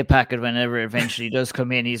his pay packet, whenever it eventually does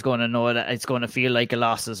come in, he's going to know that it's going to feel like a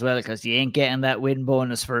loss as well, because you ain't getting that win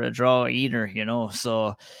bonus for a draw either,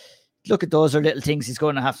 So look at those are little things he's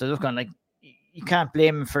going to have to look on. Like, you can't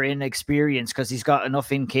blame him for inexperience because he's got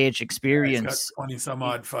enough in-cage experience. He's got 20 some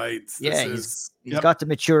odd fights. Yeah, he's got the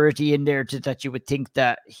maturity in there that you would think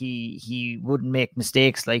that he wouldn't make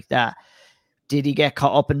mistakes like that. Did he get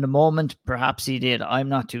caught up in the moment? Perhaps he did. I'm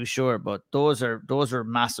not too sure, but those are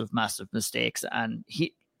massive, massive mistakes. And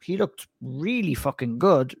he looked really fucking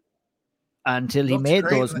good until he made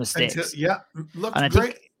those mistakes. Looked and I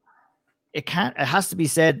great. Think it has to be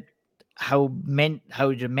said how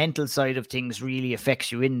the mental side of things really affects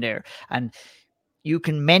you in there. And you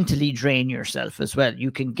can mentally drain yourself as well.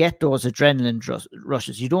 You can get those adrenaline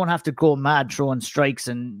rushes. You don't have to go mad throwing strikes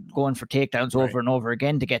and going for takedowns over and over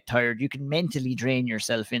again to get tired. You can mentally drain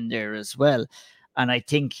yourself in there as well. And I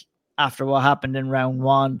think after what happened in round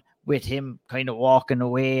one, with him kind of walking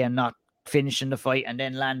away and not finishing the fight and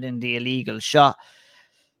then landing the illegal shot,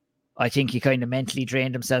 I think he kind of mentally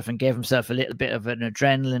drained himself and gave himself a little bit of an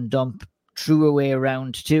adrenaline dump, threw away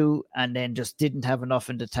round two, and then just didn't have enough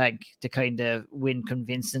in the tank to kind of win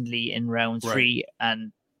convincingly in round three.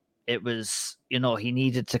 And it was, he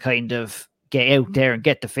needed to kind of get out there and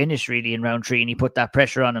get the finish really in round three. And he put that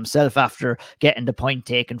pressure on himself after getting the point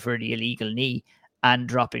taken for the illegal knee and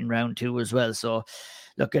dropping round two as well. So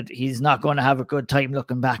he's not going to have a good time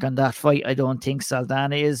looking back on that fight. I don't think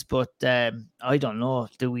Saldana is, but I don't know.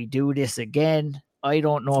 Do we do this again? I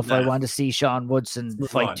don't know if I want to see Sean Woodson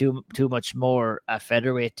fight too much more at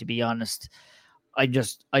featherweight, to be honest. I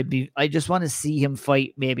just want to see him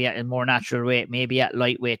fight maybe at a more natural weight, maybe at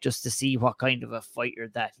lightweight, just to see what kind of a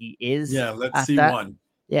fighter that he is. Yeah, let's see one.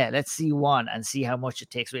 Yeah, let's see one and see how much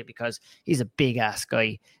it takes away, because he's a big ass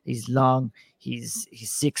guy. He's long. He's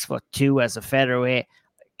 6'2" as a featherweight.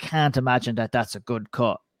 Can't imagine that that's a good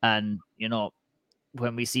cut. And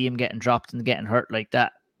when we see him getting dropped and getting hurt like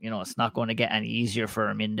that, it's not going to get any easier for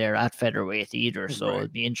him in there at featherweight either. So it'll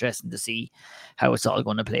be interesting to see how it's all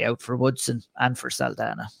going to play out for Woodson and for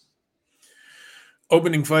Saldana.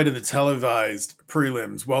 Opening fight of the televised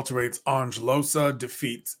prelims, welterweights Ange Losa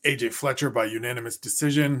defeats AJ Fletcher by unanimous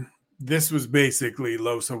decision. This was basically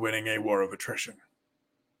Losa winning a war of attrition.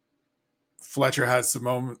 Losa has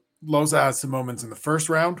some moments in the first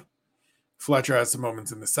round. Fletcher has some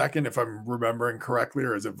moments in the second, if I'm remembering correctly,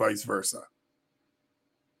 or is it vice versa?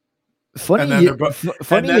 Funny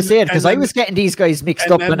you say it, because I was getting these guys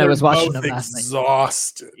mixed up when I was watching them last night.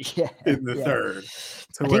 Exhausted in the third,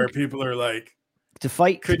 where people are like,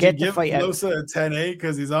 could you give Losa a 10-8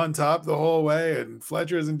 because he's on top the whole way and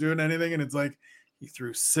Fletcher isn't doing anything? And it's like he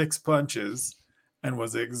threw 6 punches and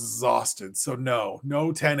was exhausted. So no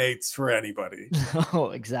 10-8s for anybody.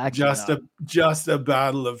 No, exactly. Just a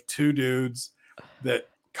battle of two dudes that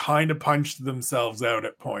kind of punched themselves out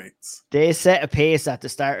at points. They set a pace at the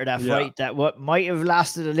start of that fight that what might have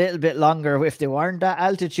lasted a little bit longer if they weren't at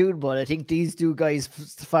altitude, but I think these two guys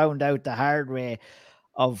found out the hard way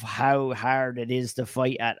of how hard it is to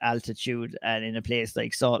fight at altitude and in a place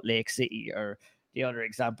like Salt Lake City, or the other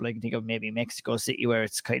example I can think of, maybe Mexico City, where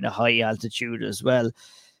it's kind of high altitude as well.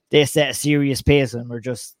 They set a serious pace and were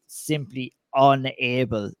just simply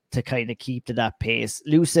unable to kind of keep to that pace.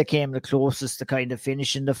 Losa came the closest to kind of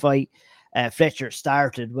finishing the fight. Fletcher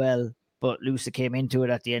started well, but Losa came into it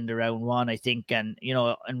at the end of round one, I think. And,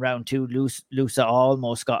 in round two, Losa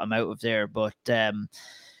almost got him out of there. But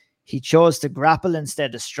he chose to grapple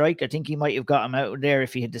instead of strike. I think he might have got him out there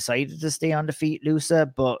if he had decided to stay on the feet,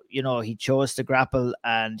 Lusa, but he chose to grapple,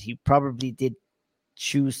 and he probably did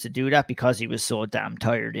choose to do that because he was so damn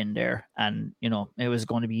tired in there, and it was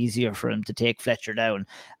going to be easier for him to take Fletcher down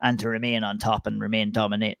and to remain on top and remain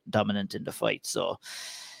dominant in the fight. So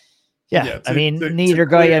neither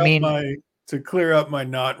guy. To clear up my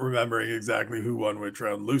not remembering exactly who won which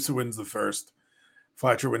round, Lusa wins the first,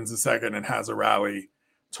 Fletcher wins the second, and has a rally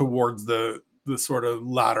towards the sort of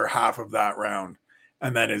latter half of that round,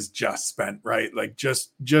 and then is just spent, right? Like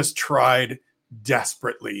just tried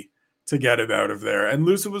desperately to get him out of there. And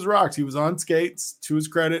Lusa was rocked. He was on skates. To his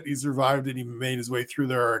credit, he survived it. He made his way through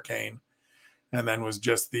the hurricane, and then was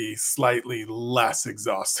just the slightly less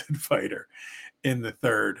exhausted fighter in the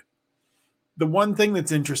third. The one thing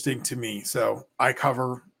that's interesting to me, so I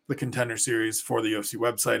cover the Contender Series for the UFC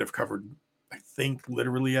website. I've covered, I think,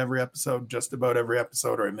 literally every episode, just about every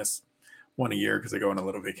episode, or I miss one a year because I go on a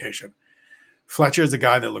little vacation. Fletcher is a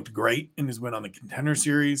guy that looked great in his win on the Contender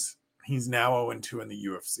Series. He's now 0-2 in the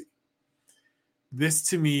UFC. This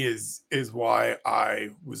to me is why I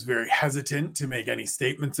was very hesitant to make any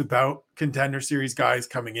statements about Contender Series guys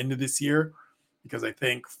coming into this year, because I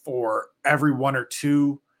think for every one or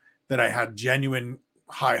two that I had genuine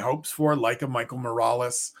high hopes for, like a Michael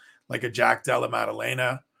Morales, like a Jack Della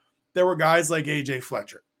Maddalena, there were guys like AJ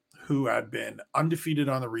Fletcher who had been undefeated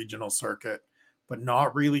on the regional circuit, but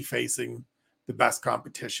not really facing the best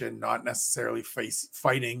competition, not necessarily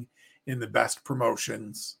fighting in the best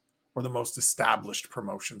promotions or the most established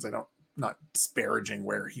promotions. Not disparaging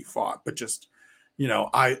where he fought, but just,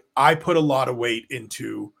 I put a lot of weight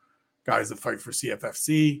into guys that fight for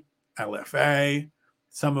CFFC, LFA,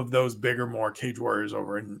 some of those bigger, more Cage Warriors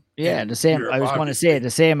over in the same. Europe, I was going to say the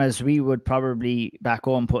same as we would probably back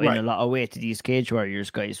home put in a lot of weight to these Cage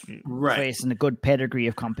Warriors guys, facing a good pedigree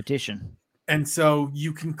of competition. And so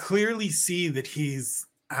you can clearly see that he's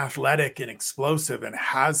athletic and explosive and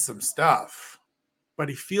has some stuff, but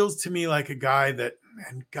he feels to me like a guy that,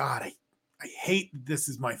 and God, I hate this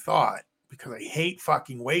is my thought because I hate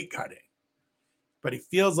fucking weight cutting, but he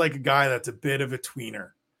feels like a guy that's a bit of a tweener.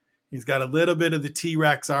 He's got a little bit of the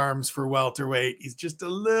T-Rex arms for welterweight. He's just a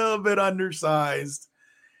little bit undersized.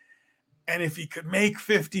 And if he could make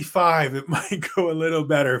 55, it might go a little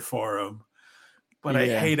better for him. But I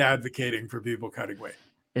hate advocating for people cutting weight.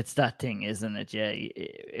 It's that thing, isn't it? Yeah.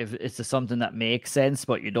 If it's something that makes sense,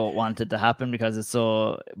 but you don't want it to happen because it's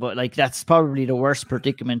so, but like, that's probably the worst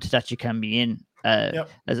predicament that you can be in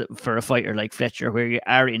for a fighter like Fletcher, where you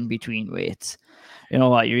are in between weights. You know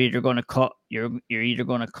what? You're either going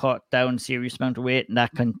to cut down serious amount of weight, and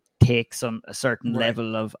that can take a certain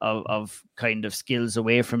level of kind of skills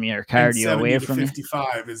away from your cardio, away from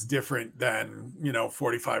 55 is different than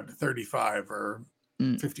 45 to 35 or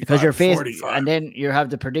 55 because you're facing, 45. and then you have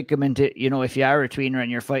the predicament. If you are a tweener and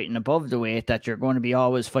you're fighting above the weight, that you're going to be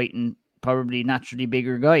always fighting probably naturally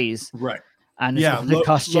bigger guys, right? And it's going to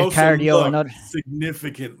cost you cardio and not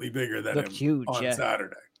significantly bigger than him huge on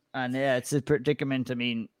Saturday. And it's a predicament. I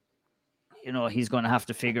mean, he's going to have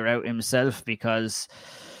to figure out himself, because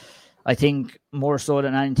I think more so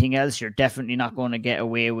than anything else, you're definitely not going to get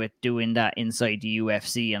away with doing that inside the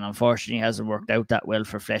UFC. And unfortunately, it hasn't worked out that well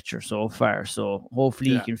for Fletcher so far. So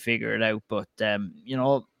hopefully he can figure it out. But,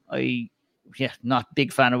 not a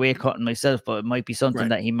big fan of weight cutting myself, but it might be something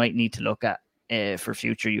that he might need to look at for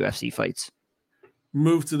future UFC fights.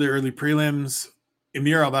 Move to the early prelims.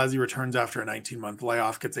 Emir Albazi returns after a 19-month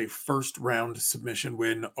layoff, gets a first-round submission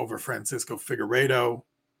win over Francisco Figueiredo.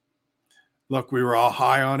 Look, we were all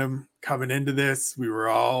high on him coming into this. We were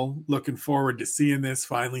all looking forward to seeing this,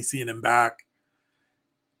 finally seeing him back.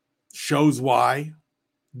 Shows why.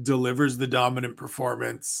 Delivers the dominant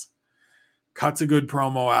performance. Cuts a good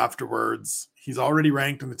promo afterwards. He's already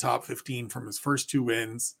ranked in the top 15 from his first two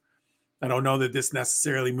wins. I don't know that this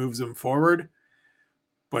necessarily moves him forward,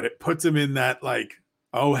 but it puts him in that, like,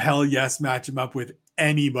 oh, hell yes, match him up with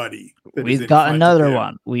anybody. We've got another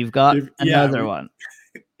one. We've got another one.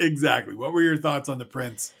 Exactly. What were your thoughts on the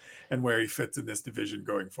Prince and where he fits in this division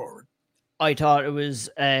going forward? I thought it was,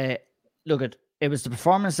 it was the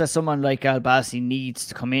performance that someone like Albazi needs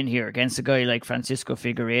to come in here against a guy like Francisco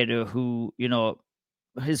Figueiredo, who,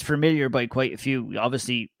 is familiar by quite a few.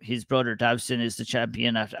 Obviously, his brother Davison is the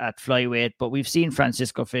champion at flyweight, but we've seen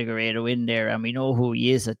Francisco Figueiredo in there, and we know who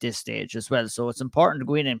he is at this stage as well. So it's important to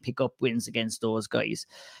go in and pick up wins against those guys,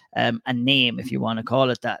 and name, if you want to call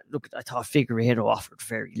it that. Look, I thought Figueiredo offered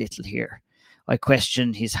very little here. I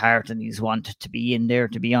questioned his heart and his want to be in there,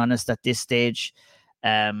 to be honest, at this stage.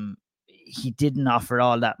 He didn't offer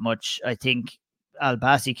all that much. I think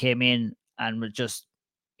Albazi came in and was just,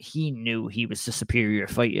 he knew he was the superior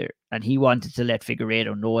fighter, and he wanted to let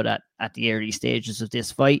Figueiredo know that at the early stages of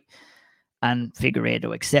this fight. And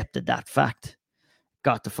Figueiredo accepted that fact,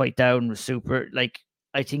 got the fight down, was super. Like,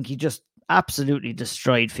 I think he just absolutely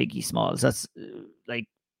destroyed Figgy Smalls. That's like,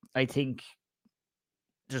 I think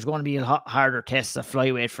there's going to be a lot harder tests at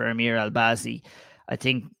flyweight for Amir Albazi. I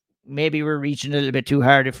think maybe we're reaching a little bit too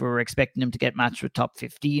hard if we were expecting him to get matched with top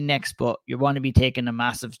 15 next, but you want to be taking a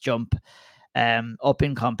massive jump up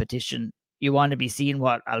in competition. You want to be seeing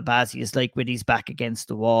what Albazi is like when he's back against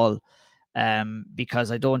the wall,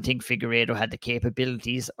 because I don't think Figueiredo had the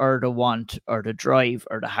capabilities or the want or the drive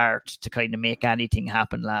or the heart to kind of make anything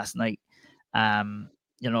happen last night.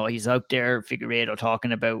 He's out there, Figueiredo,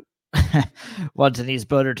 talking about wanting his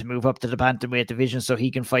brother to move up to the bantamweight division so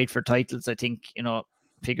he can fight for titles. I think,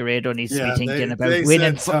 Figueiredo needs to be thinking about winning. They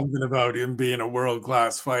said something about him being a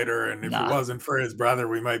world-class fighter, and if it wasn't for his brother,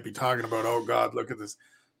 we might be talking about, oh God, look at this.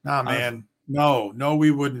 Nah, man, no,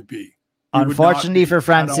 we wouldn't be. Unfortunately for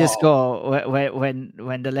Francisco,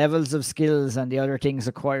 when the levels of skills and the other things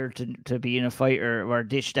acquired to being a fighter were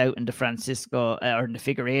dished out in the Francisco or in the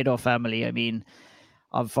Figueiredo family, I mean,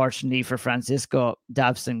 unfortunately for Francisco,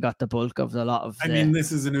 Davison got the bulk of a lot of.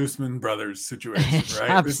 This is an Usman brothers situation, right?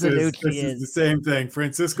 Absolutely, this is the same thing.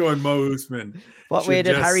 Francisco and Mo Usman. What way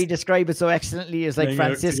did Harry describe it so excellently? Is like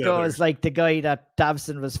Francisco is like the guy that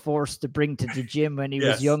Davison was forced to bring to the gym when he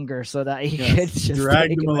was younger, so that he could just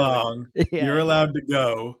drag him along. Yeah. You're allowed to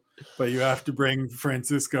go, but you have to bring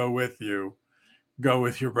Francisco with you. Go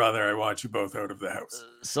with your brother. I want you both out of the house.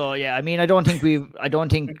 So yeah, I don't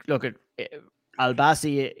think. Look at.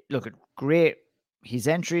 Albazi, great. His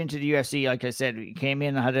entry into the UFC, like I said, he came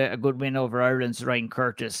in and had a good win over Ireland's Ryan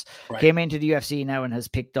Curtis. Right. Came into the UFC now and has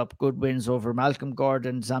picked up good wins over Malcolm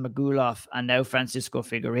Gordon, Zamagulov, and now Francisco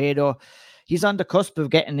Figueiredo. He's on the cusp of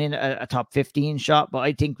getting in a top 15 shot, but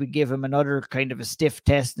I think we give him another kind of a stiff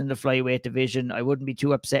test in the flyweight division. I wouldn't be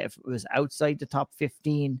too upset if it was outside the top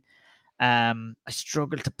 15. I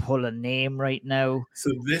struggle to pull a name right now. So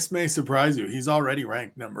this may surprise you. He's already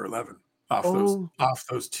ranked number 11. Off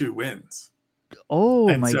those 2 wins.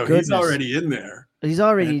 And my goodness. He's already in there. He's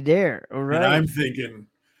already there. All right. And I'm thinking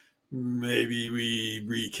maybe we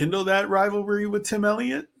rekindle that rivalry with Tim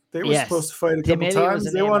Elliott. They were supposed to fight a couple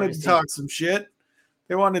times. They wanted to talk some shit.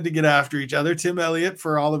 They wanted to get after each other. Tim Elliott,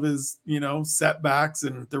 for all of his, setbacks,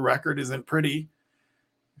 and the record isn't pretty.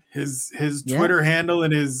 His Twitter handle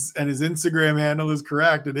and his Instagram handle is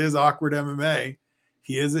correct. It is Awkward MMA.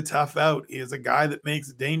 He is a tough out. He is a guy that makes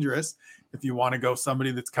it dangerous. If you want to go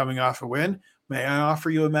somebody that's coming off a win, may I offer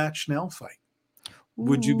you a Matt Schnell fight?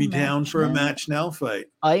 Would you be down for a Matt Schnell fight?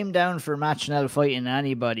 I'm down for Matt Schnell fighting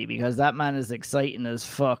anybody because that man is exciting as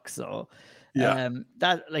fuck. So you're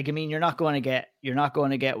not going to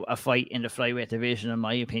get a fight in the flyweight division, in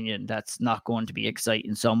my opinion. That's not going to be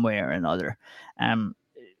exciting some way or another.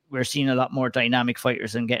 We're seeing a lot more dynamic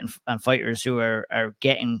fighters and fighters who are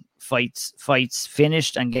getting fights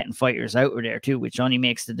finished and getting fighters out of there too, which only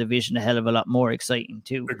makes the division a hell of a lot more exciting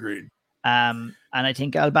too. Agreed. And I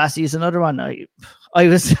think Albazi is another one. I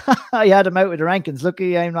had him out with the rankings.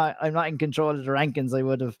 Luckily, I'm not in control of the rankings.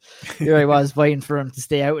 Here I was fighting for him to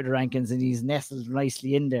stay out of the rankings, and he's nestled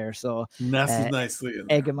nicely in there. So nicely in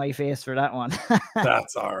there. Egg in my face for that one.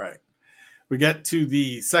 That's all right. We get to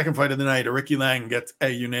the second fight of the night. Ricky Lang gets a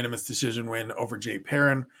unanimous decision win over Jay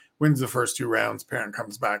Perrin, wins the first 2 rounds. Perrin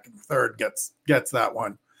comes back in the third, gets that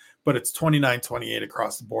one. But it's 29-28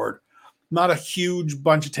 across the board. Not a huge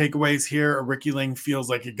bunch of takeaways here. Ricky Lang feels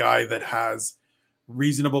like a guy that has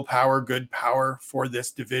reasonable power, good power for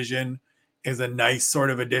this division, is a nice sort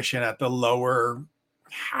of addition at the lower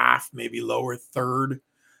half, maybe lower third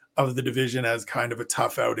of the division as kind of a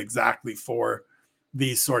tough out exactly for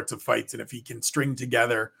these sorts of fights. And if he can string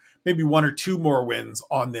together maybe 1 or 2 more wins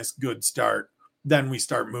on this good start, then we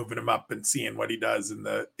start moving him up and seeing what he does in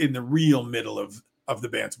the real middle of the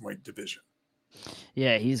bantamweight division.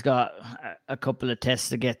 Yeah, he's got a couple of tests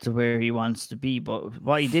to get to where he wants to be, but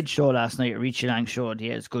what he did show last night, Richie Lang showed he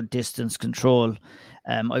has good distance control.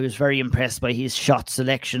 I was very impressed by his shot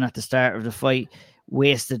selection at the start of the fight.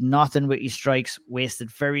 Wasted nothing with his strikes, wasted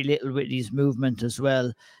very little with his movement as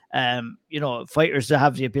well. Fighters that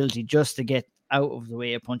have the ability just to get out of the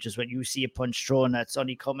way of punches. When you see a punch thrown that's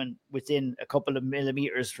only coming within a couple of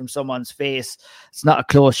millimeters from someone's face, it's not a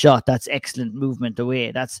close shot. That's excellent movement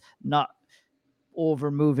away. That's not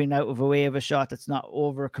over moving out of a way of a shot. That's not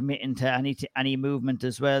over committing to any movement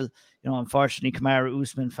as well. Unfortunately, Kamaru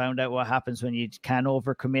Usman found out what happens when you can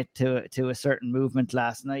overcommit to a certain movement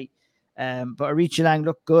last night. But Richie Lang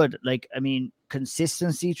looked good.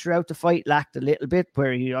 consistency throughout the fight lacked a little bit,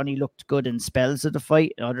 where he only looked good in spells of the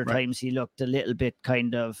fight. Other times he looked a little bit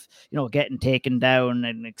kind of, getting taken down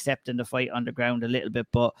and accepting the fight on the ground a little bit.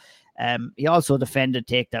 But he also defended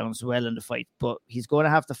takedowns well in the fight. But he's going to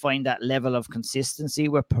have to find that level of consistency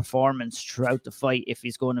with performance throughout the fight if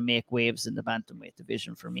he's going to make waves in the bantamweight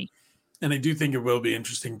division for me. And I do think it will be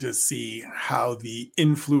interesting to see how the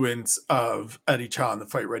influence of Eddie Cha and the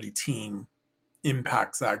Fight Ready team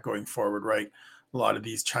impacts that going forward, right? A lot of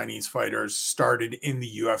these Chinese fighters started in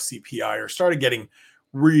the UFC PI or started getting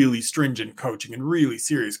really stringent coaching and really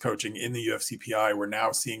serious coaching in the UFC PI. We're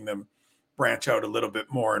now seeing them branch out a little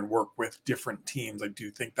bit more and work with different teams. I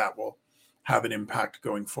do think that will have an impact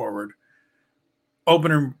going forward.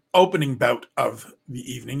 Opening bout of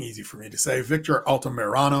the evening, easy for me to say, Victor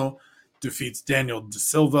Altamirano defeats Daniel Da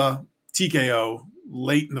Silva, TKO,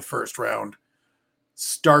 late in the first round.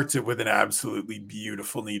 Starts it with an absolutely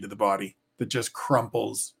beautiful knee to the body that just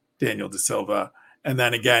crumples Daniel Da Silva, and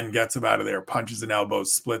then again gets him out of there, punches and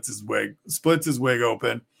elbows, splits his wig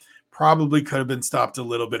open. Probably could have been stopped a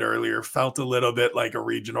little bit earlier. Felt a little bit like a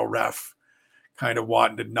regional ref kind of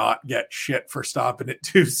wanting to not get shit for stopping it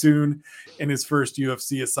too soon in his first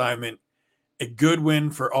UFC assignment. A good win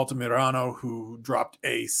for Altamirano, who dropped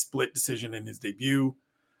a split decision in his debut.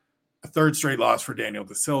 A third straight loss for Daniel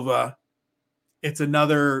Da Silva. It's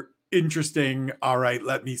another interesting, all right,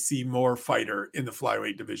 let me see more fighter in the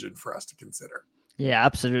flyweight division for us to consider. Yeah,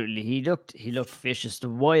 absolutely. He looked vicious. The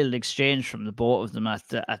wild exchange from the both of them at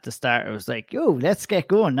the start. It was like, yo, let's get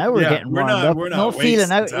going. Now we're getting warmed up. We're no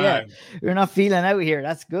feeling out. Time. Yeah, we're not feeling out here.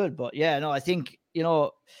 That's good. But yeah, no, I think,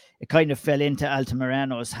 it kind of fell into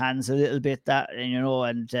Altamirano's hands a little bit, that,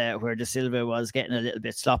 and where Da Silva was getting a little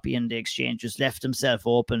bit sloppy in the exchange, just left himself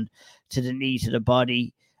open to the knee to the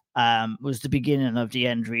body. Was the beginning of the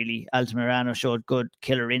end, really. Altamirano showed good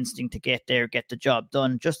killer instinct to get there, get the job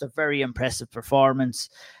done. Just a very impressive performance.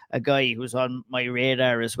 A guy who's on my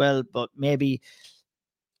radar as well, but maybe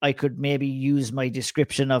I could use my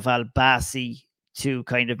description of Albasi to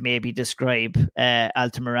kind of maybe describe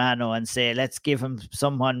Altamirano and say, let's give him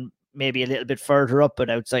someone maybe a little bit further up, but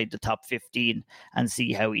outside the top 15 and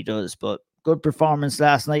see how he does. But good performance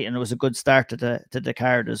last night, and it was a good start to the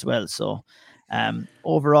card as well. So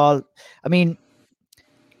overall, I mean,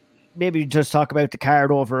 maybe just talk about the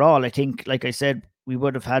card overall. I think, like I said, we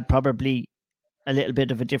would have had probably a little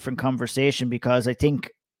bit of a different conversation, because I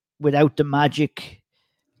think without the magic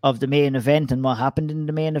of the main event and what happened in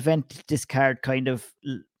the main event, this card kind of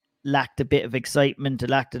lacked a bit of excitement. It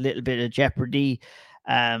lacked a little bit of jeopardy.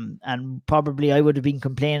 And probably I would have been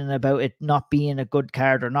complaining about it not being a good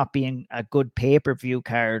card or not being a good pay-per-view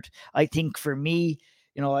card. I think for me,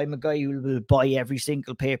 I'm a guy who will buy every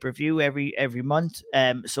single pay-per-view every month.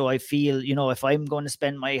 So I feel, if I'm going to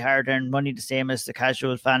spend my hard-earned money the same as the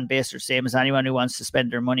casual fan base or same as anyone who wants to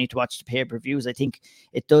spend their money to watch the pay-per-views, I think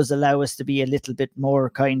it does allow us to be a little bit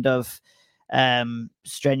more kind of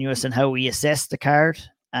strenuous in how we assess the card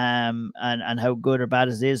and how good or bad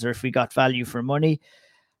it is, or if we got value for money.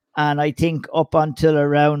 And I think up until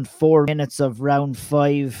around 4 minutes of round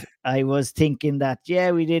 5, I was thinking that,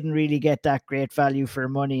 we didn't really get that great value for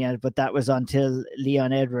money. But that was until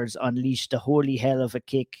Leon Edwards unleashed the holy hell of a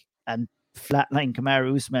kick and flatlined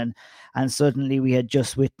Kamaru Usman. And suddenly we had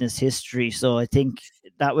just witnessed history. So I think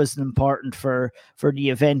that was important for the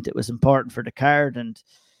event. It was important for the card. And,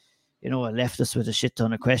 it left us with a shit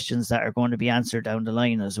ton of questions that are going to be answered down the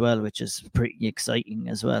line as well, which is pretty exciting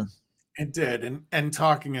as well. It did. And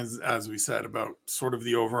talking as we said about sort of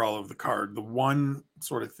the overall of the card, the one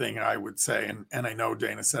sort of thing I would say, and I know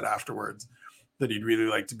Dana said afterwards that he'd really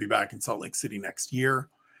like to be back in Salt Lake City next year.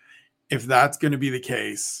 If that's going to be the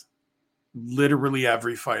case, literally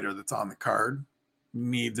every fighter that's on the card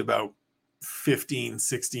needs about 15,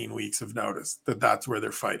 16 weeks of notice that that's where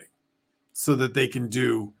they're fighting, so that they can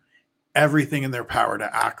do everything in their power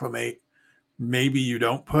to acclimate. Maybe you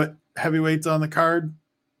don't put heavyweights on the card.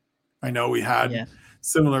 I know we had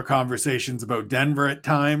similar conversations about Denver at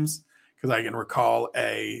times, because I can recall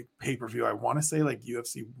a pay-per-view, I want to say like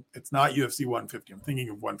UFC, it's not UFC 150, I'm thinking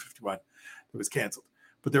of 151, it was canceled.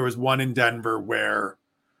 But there was one in Denver where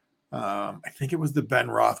I think it was the Ben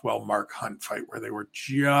Rothwell Mark Hunt fight, where they were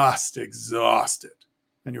just exhausted.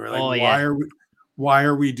 And you were like, why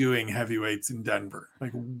are we doing heavyweights in Denver?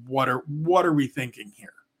 Like, what are we thinking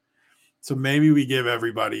here? So maybe we give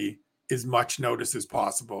everybody as much notice as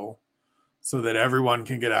possible, so that everyone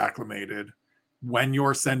can get acclimated. When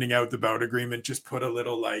you're sending out the bout agreement, just put a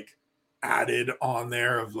little like added on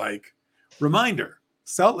there of like, reminder,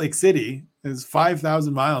 Salt Lake City is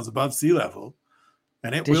 5,000 miles above sea level.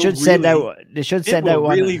 And it They should send out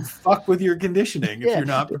one. Really fuck with your conditioning if you're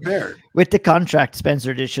not prepared. With the contract,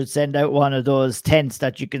 Spencer, they should send out one of those tents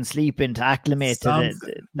that you can sleep in to acclimate to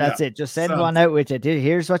it. That's it. Just send one out with it.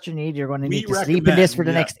 Here's what you need. You're going to need to sleep in this for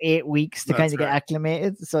the next 8 weeks to kind of get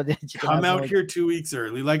acclimated. So that you come out here 2 weeks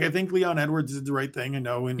early. Like, I think Leon Edwards did the right thing. I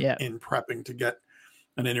know in prepping to get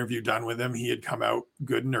an interview done with him, he had come out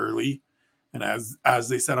good and early. And as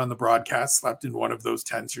they said on the broadcast, slept in one of those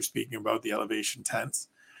tents you're speaking about, the elevation tents.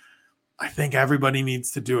 I think everybody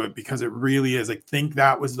needs to do it because it really is. I think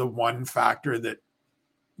that was the one factor that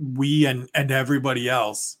we and everybody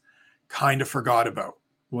else kind of forgot about,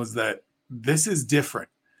 was that this is different.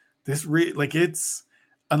 It's,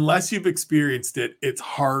 unless you've experienced it, it's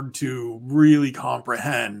hard to really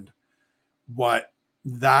comprehend what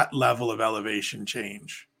that level of elevation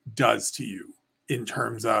change does to you in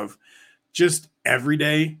terms of just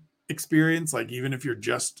everyday experience. Like, even if you're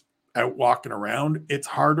just out walking around, it's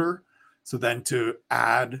harder. So then to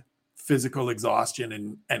add physical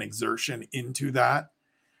exhaustion and exertion into that,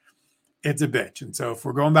 it's a bitch. And so if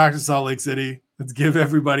we're going back to Salt Lake City, let's give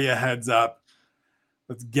everybody a heads up.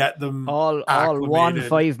 Let's get them all 1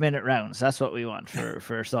 5-minute rounds. That's what we want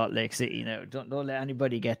for Salt Lake City now. Don't let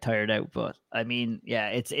anybody get tired out. But I mean, yeah,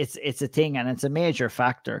 it's a thing, and it's a major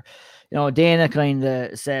factor. You know, Dana kind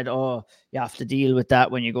of said, "Oh, you have to deal with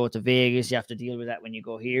that when you go to Vegas. You have to deal with that when you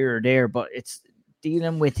go here or there." But it's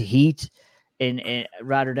dealing with heat in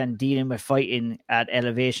rather than dealing with fighting at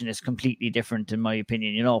elevation is completely different, in my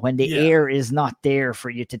opinion. You know, when the air is not there for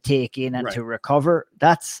you to take in and to recover,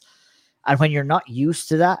 and when you're not used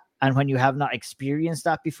to that, and when you have not experienced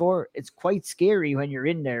that before, it's quite scary when you're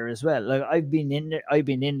in there as well. Like, I've been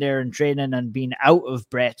in there and training and been out of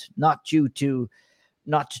breath, not due to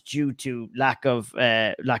lack of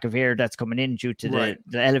air that's coming in due to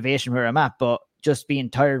the elevation where I'm at, but just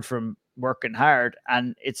being tired from working hard.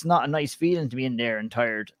 And it's not a nice feeling to be in there and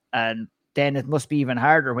tired. And then it must be even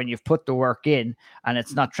harder when you've put the work in and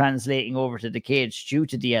it's not translating over to the cage due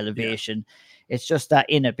to the elevation. It's just that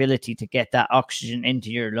inability to get that oxygen into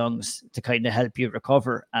your lungs to kind of help you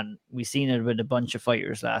recover. And we've seen it with a bunch of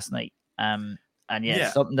fighters last night.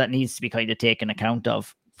 It's something that needs to be kind of taken account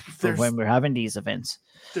of for when we're having these events.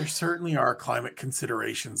 There certainly are climate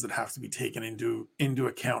considerations that have to be taken into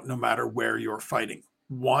account no matter where you're fighting.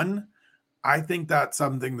 One, I think that's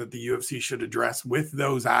something that the UFC should address with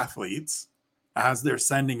those athletes as they're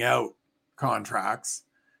sending out contracts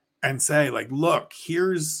and say, like, look,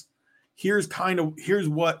 here's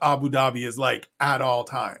what Abu Dhabi is like at all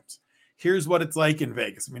times. Here's what it's like in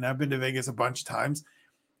Vegas. I mean, I've been to Vegas a bunch of times.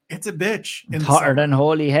 It's a bitch. It's hotter than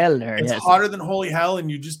holy hell there. It's hotter than holy hell, and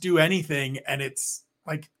you just do anything, and it's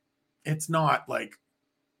like, it's not like,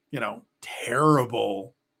 you know,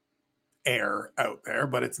 terrible air out there,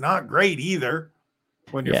 but it's not great either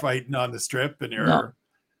when you're fighting on the strip and you're,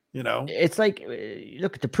 you know. It's like,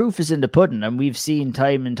 look, the proof is in the pudding, and we've seen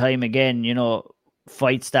time and time again, you know,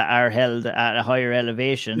 fights that are held at a higher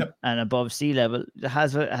elevation and above sea level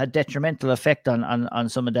has a detrimental effect on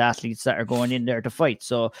some of the athletes that are going in there to fight.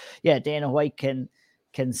 So yeah, Dana White can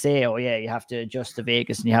say, oh yeah, you have to adjust to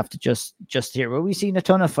Vegas and you have to just here. Well, we've seen a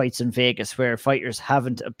ton of fights in Vegas where fighters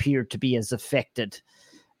haven't appeared to be as affected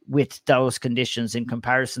with those conditions in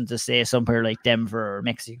comparison to, say, somewhere like Denver or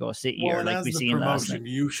Mexico City, or like we seen last night.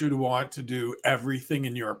 You should want to do everything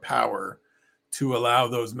in your power to allow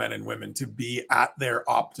those men and women to be at their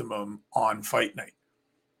optimum on fight night.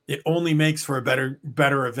 It only makes for a better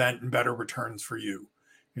event and better returns for you.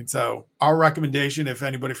 And so our recommendation, if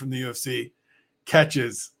anybody from the UFC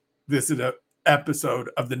catches this episode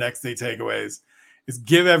of the Next Day Takeaways, is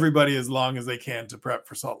give everybody as long as they can to prep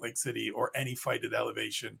for Salt Lake City or any fight at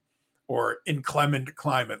elevation or inclement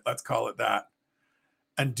climate, let's call it that,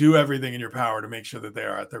 and do everything in your power to make sure that they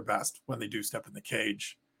are at their best when they do step in the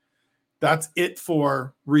cage. That's it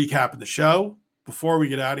for recapping the show. Before we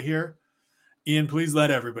get out of here, Ian, please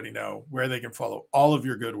let everybody know where they can follow all of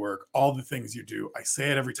your good work, all the things you do. I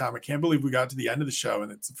say it every time. I can't believe we got to the end of the show,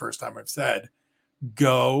 and it's the first time I've said,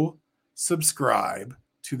 go subscribe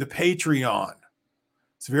to the Patreon.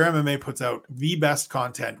 Severe MMA puts out the best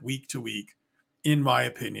content week to week, in my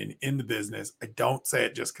opinion, in the business. I don't say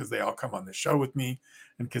it just because they all come on the show with me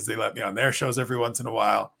and because they let me on their shows every once in a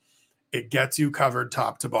while. It gets you covered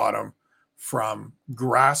top to bottom, from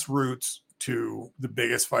grassroots to the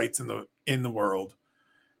biggest fights in the world.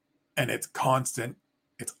 And it's constant.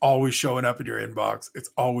 It's always showing up in your inbox. It's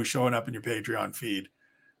always showing up in your Patreon feed.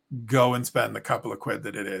 Go and spend the couple of quid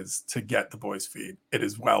that it is to get the boys feed. It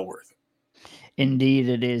is well worth it. Indeed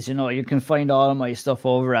it is. You know, you can find all of my stuff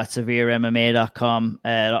over at severemma.com.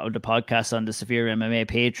 A lot of the podcasts on the Severe MMA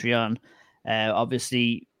Patreon.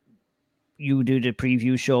 Obviously, you do the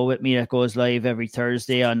preview show with me that goes live every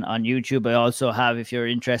Thursday on YouTube. I also have, if you're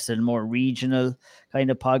interested in more regional kind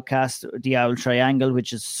of podcast, the Owl Triangle,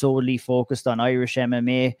 which is solely focused on Irish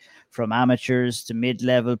MMA, from amateurs to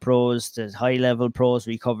mid-level pros to high-level pros.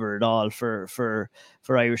 We cover it all for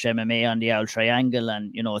Irish MMA on the Owl Triangle. And,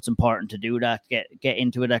 you know, it's important to do that, get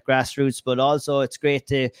into it at grassroots, but also it's great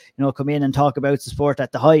to, you know, come in and talk about the sport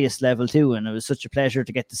at the highest level too. And it was such a pleasure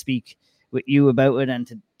to get to speak with you about it and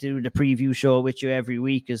to do the preview show with you every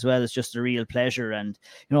week as well. It's just a real pleasure. And,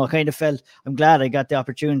 you know, I kind of felt, I'm glad I got the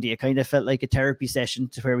opportunity. It kind of felt like a therapy session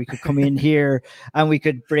to where we could come in here and we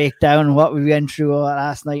could break down what we went through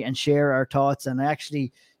last night and share our thoughts. And I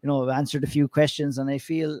actually, you know, answered a few questions, and I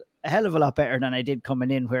feel a hell of a lot better than I did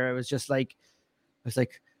coming in, where I was like,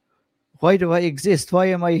 why do I exist? Why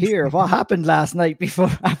am I here? What happened last night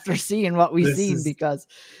after seeing what we've seen? Because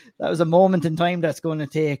that was a moment in time that's going to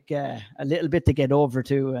take a little bit to get over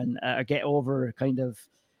to, and get over kind of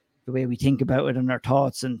the way we think about it and our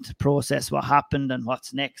thoughts, and to process what happened and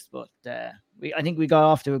what's next. But I think we got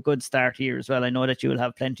off to a good start here as well. I know that you will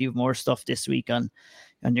have plenty of more stuff this week on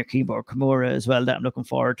your Keyboard Kimura as well, that I'm looking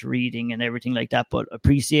forward to reading and everything like that. But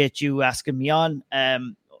appreciate you asking me on.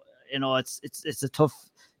 You know, it's a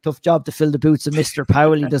tough job to fill the boots of Mr.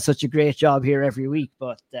 Powell. He does such a great job here every week,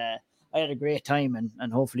 but I had a great time,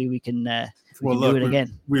 and hopefully we can do it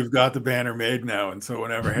again. We've got the banner made now, and so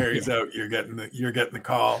whenever Harry's out, you're getting the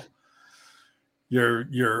call.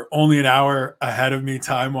 You're only an hour ahead of me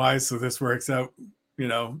time wise, so this works out. You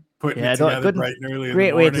know, putting it together bright and early.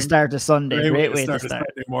 Great way to start a Sunday. Great way to start a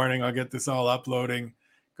Sunday morning. I'll get this all uploading.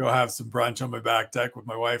 Go have some brunch on my back deck with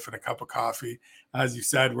my wife and a cup of coffee. As you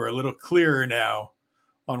said, we're a little clearer now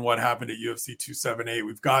on what happened at UFC 278.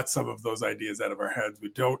 We've got some of those ideas out of our heads. We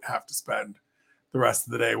don't have to spend the rest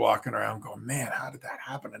of the day walking around going, man, how did that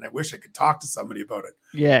happen? And I wish I could talk to somebody about it.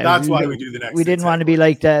 Yeah, that's why we do the next. We didn't want to be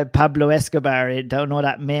like the Pablo Escobar. I don't know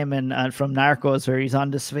that meme and from Narcos where he's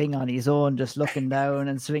on the swing on his own, just looking down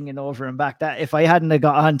and swinging over and back. That if I hadn't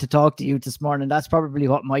got on to talk to you this morning, that's probably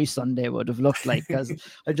what my Sunday would have looked like, because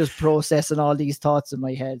I'm just processing all these thoughts in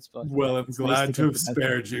my head. But well, I'm glad to have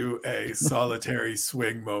spared you a solitary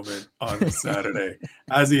swing moment on Saturday.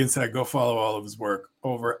 As Ian said, go follow all of his work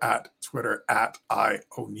over at Twitter at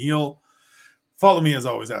 @IO'Neill. Follow me as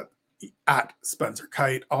always at Spencer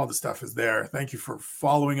Kite. All the stuff is there. Thank you for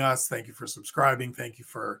following us. Thank you for subscribing. Thank you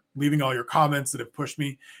for leaving all your comments that have pushed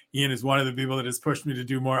me. Ian is one of the people that has pushed me to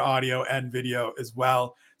do more audio and video as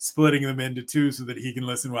well, splitting them into two so that he can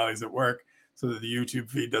listen while he's at work, so that the YouTube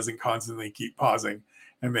feed doesn't constantly keep pausing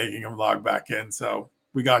and making him log back in. So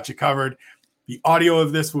we got you covered. The audio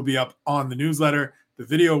of this will be up on the newsletter. The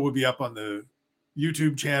video will be up on the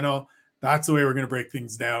YouTube channel. That's the way we're going to break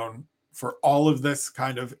things down for all of this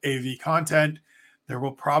kind of AV content. There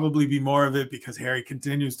will probably be more of it because Harry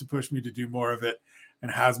continues to push me to do more of it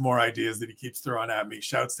and has more ideas that he keeps throwing at me.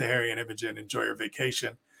 Shouts to Harry and Imogen. Enjoy your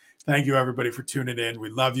vacation. Thank you, everybody, for tuning in. We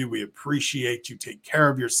love you. We appreciate you. Take care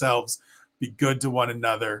of yourselves. Be good to one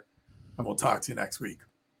another. And we'll talk to you next week.